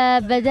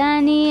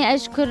البداني،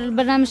 أشكر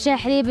برنامج شاهي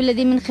حليب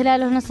الذي من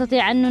خلاله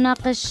نستطيع أن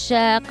نناقش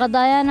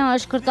قضايانا،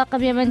 وأشكر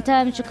طاقم يمن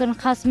تايمز. شكرا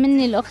خاص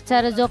مني الأخت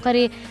سارة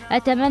الزوقري،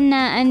 أتمنى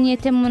أن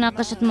يتم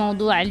مناقشة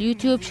موضوع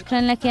اليوتيوب.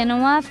 شكرا لك يا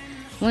نواف،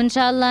 وإن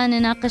شاء الله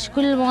نناقش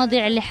كل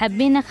المواضيع اللي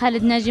حابينها.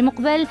 خالد ناجي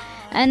مقبل،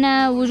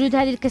 أنا وجود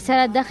هذه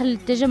الكسارات داخل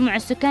التجمع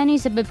السكاني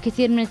يسبب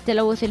كثير من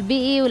التلوث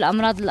البيئي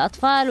والأمراض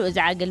للأطفال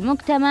وإزعاج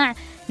المجتمع.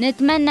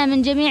 نتمنى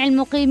من جميع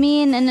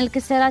المقيمين أن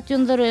الكسارات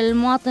ينظروا إلى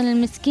المواطن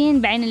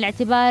المسكين بعين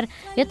الاعتبار،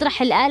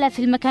 يطرح الآلة في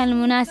المكان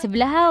المناسب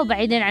لها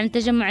وبعيدا عن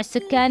التجمع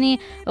السكاني.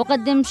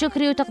 أقدم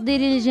شكري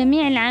وتقديري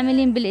لجميع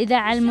العاملين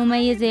بالإذاعة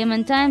المميزة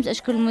يمن تايمز.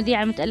 أشكر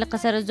المذيعة المتألقة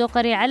سارا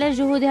الزوقري على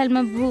جهودها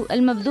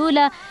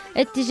المبذولة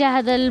اتجاه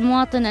هذا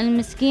المواطن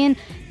المسكين.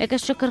 لك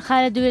الشكر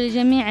خالد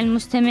ولجميع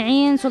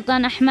المستمعين.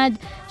 سلطان أحمد،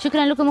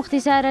 شكرا لكم أختي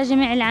سارة،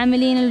 جميع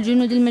العاملين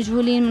الجنود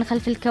المجهولين من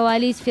خلف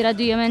الكواليس في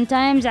راديو يمن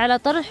تايمز على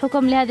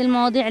طرحكم لهذه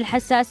المواضيع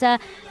الحساسة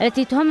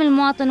التي تهم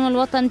المواطن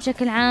والوطن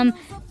بشكل عام.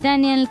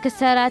 ثانيا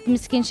الكسارات،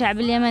 مسكين شعب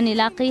اليمن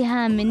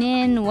يلاقيها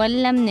منين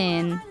ولا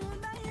منين؟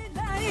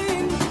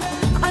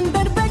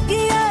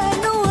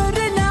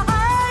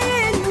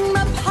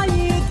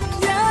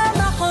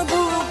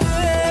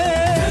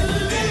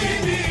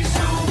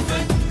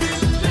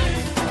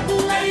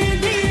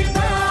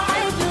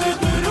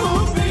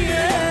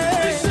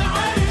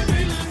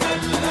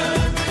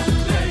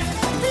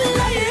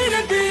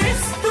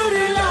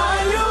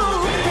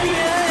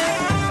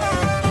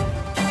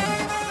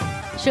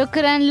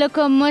 شكرا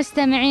لكم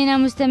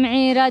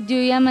مستمعي راديو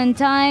يمن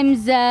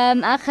تايمز.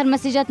 آخر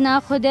مسجات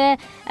ناخذه: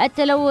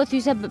 التلوث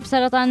يسبب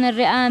سرطان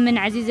الرئة من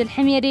عزيز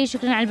الحميري.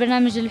 شكرا على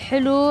البرنامج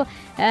الحلو.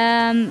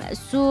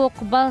 سوق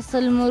باص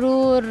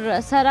المرور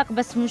سرق،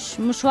 بس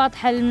مش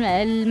واضحة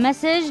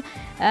المسج.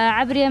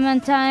 عبر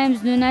يمن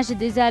تايمز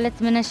نناشد إزالة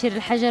مناشير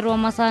الحجر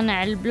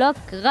ومصانع البلوك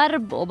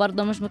غرب،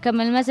 وبرضه مش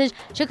مكمل المسج.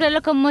 شكرا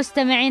لكم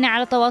مستمعينا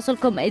على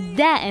تواصلكم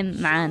الدائم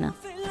معنا.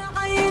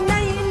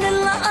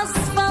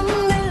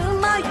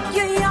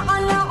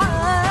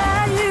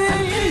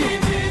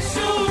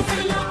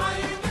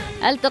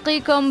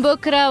 ألتقيكم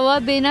بكرة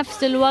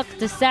وبنفس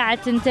الوقت الساعة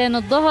 2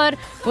 الظهر،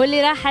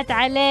 واللي راحت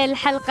عليه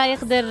الحلقة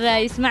يقدر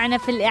يسمعنا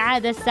في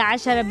الإعادة الساعة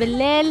 10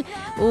 بالليل.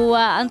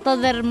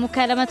 وأنتظر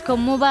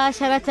مكالمتكم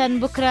مباشرة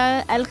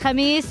بكرة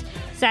الخميس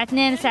الساعة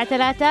 2 الساعة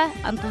 3.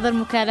 أنتظر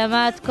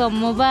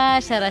مكالماتكم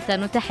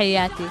مباشرة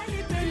وتحياتي.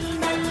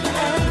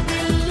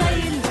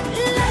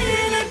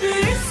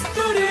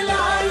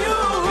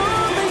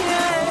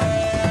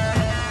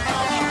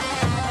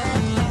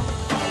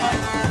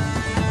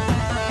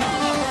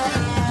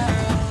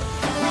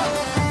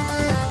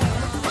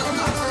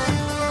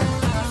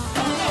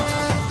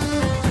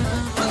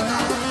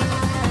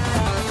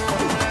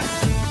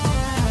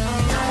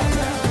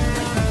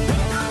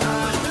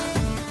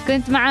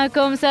 كنت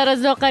معاكم سارا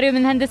الزوقري من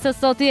الهندسة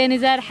الصوتية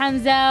نزار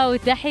حمزة،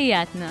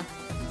 وتحياتنا.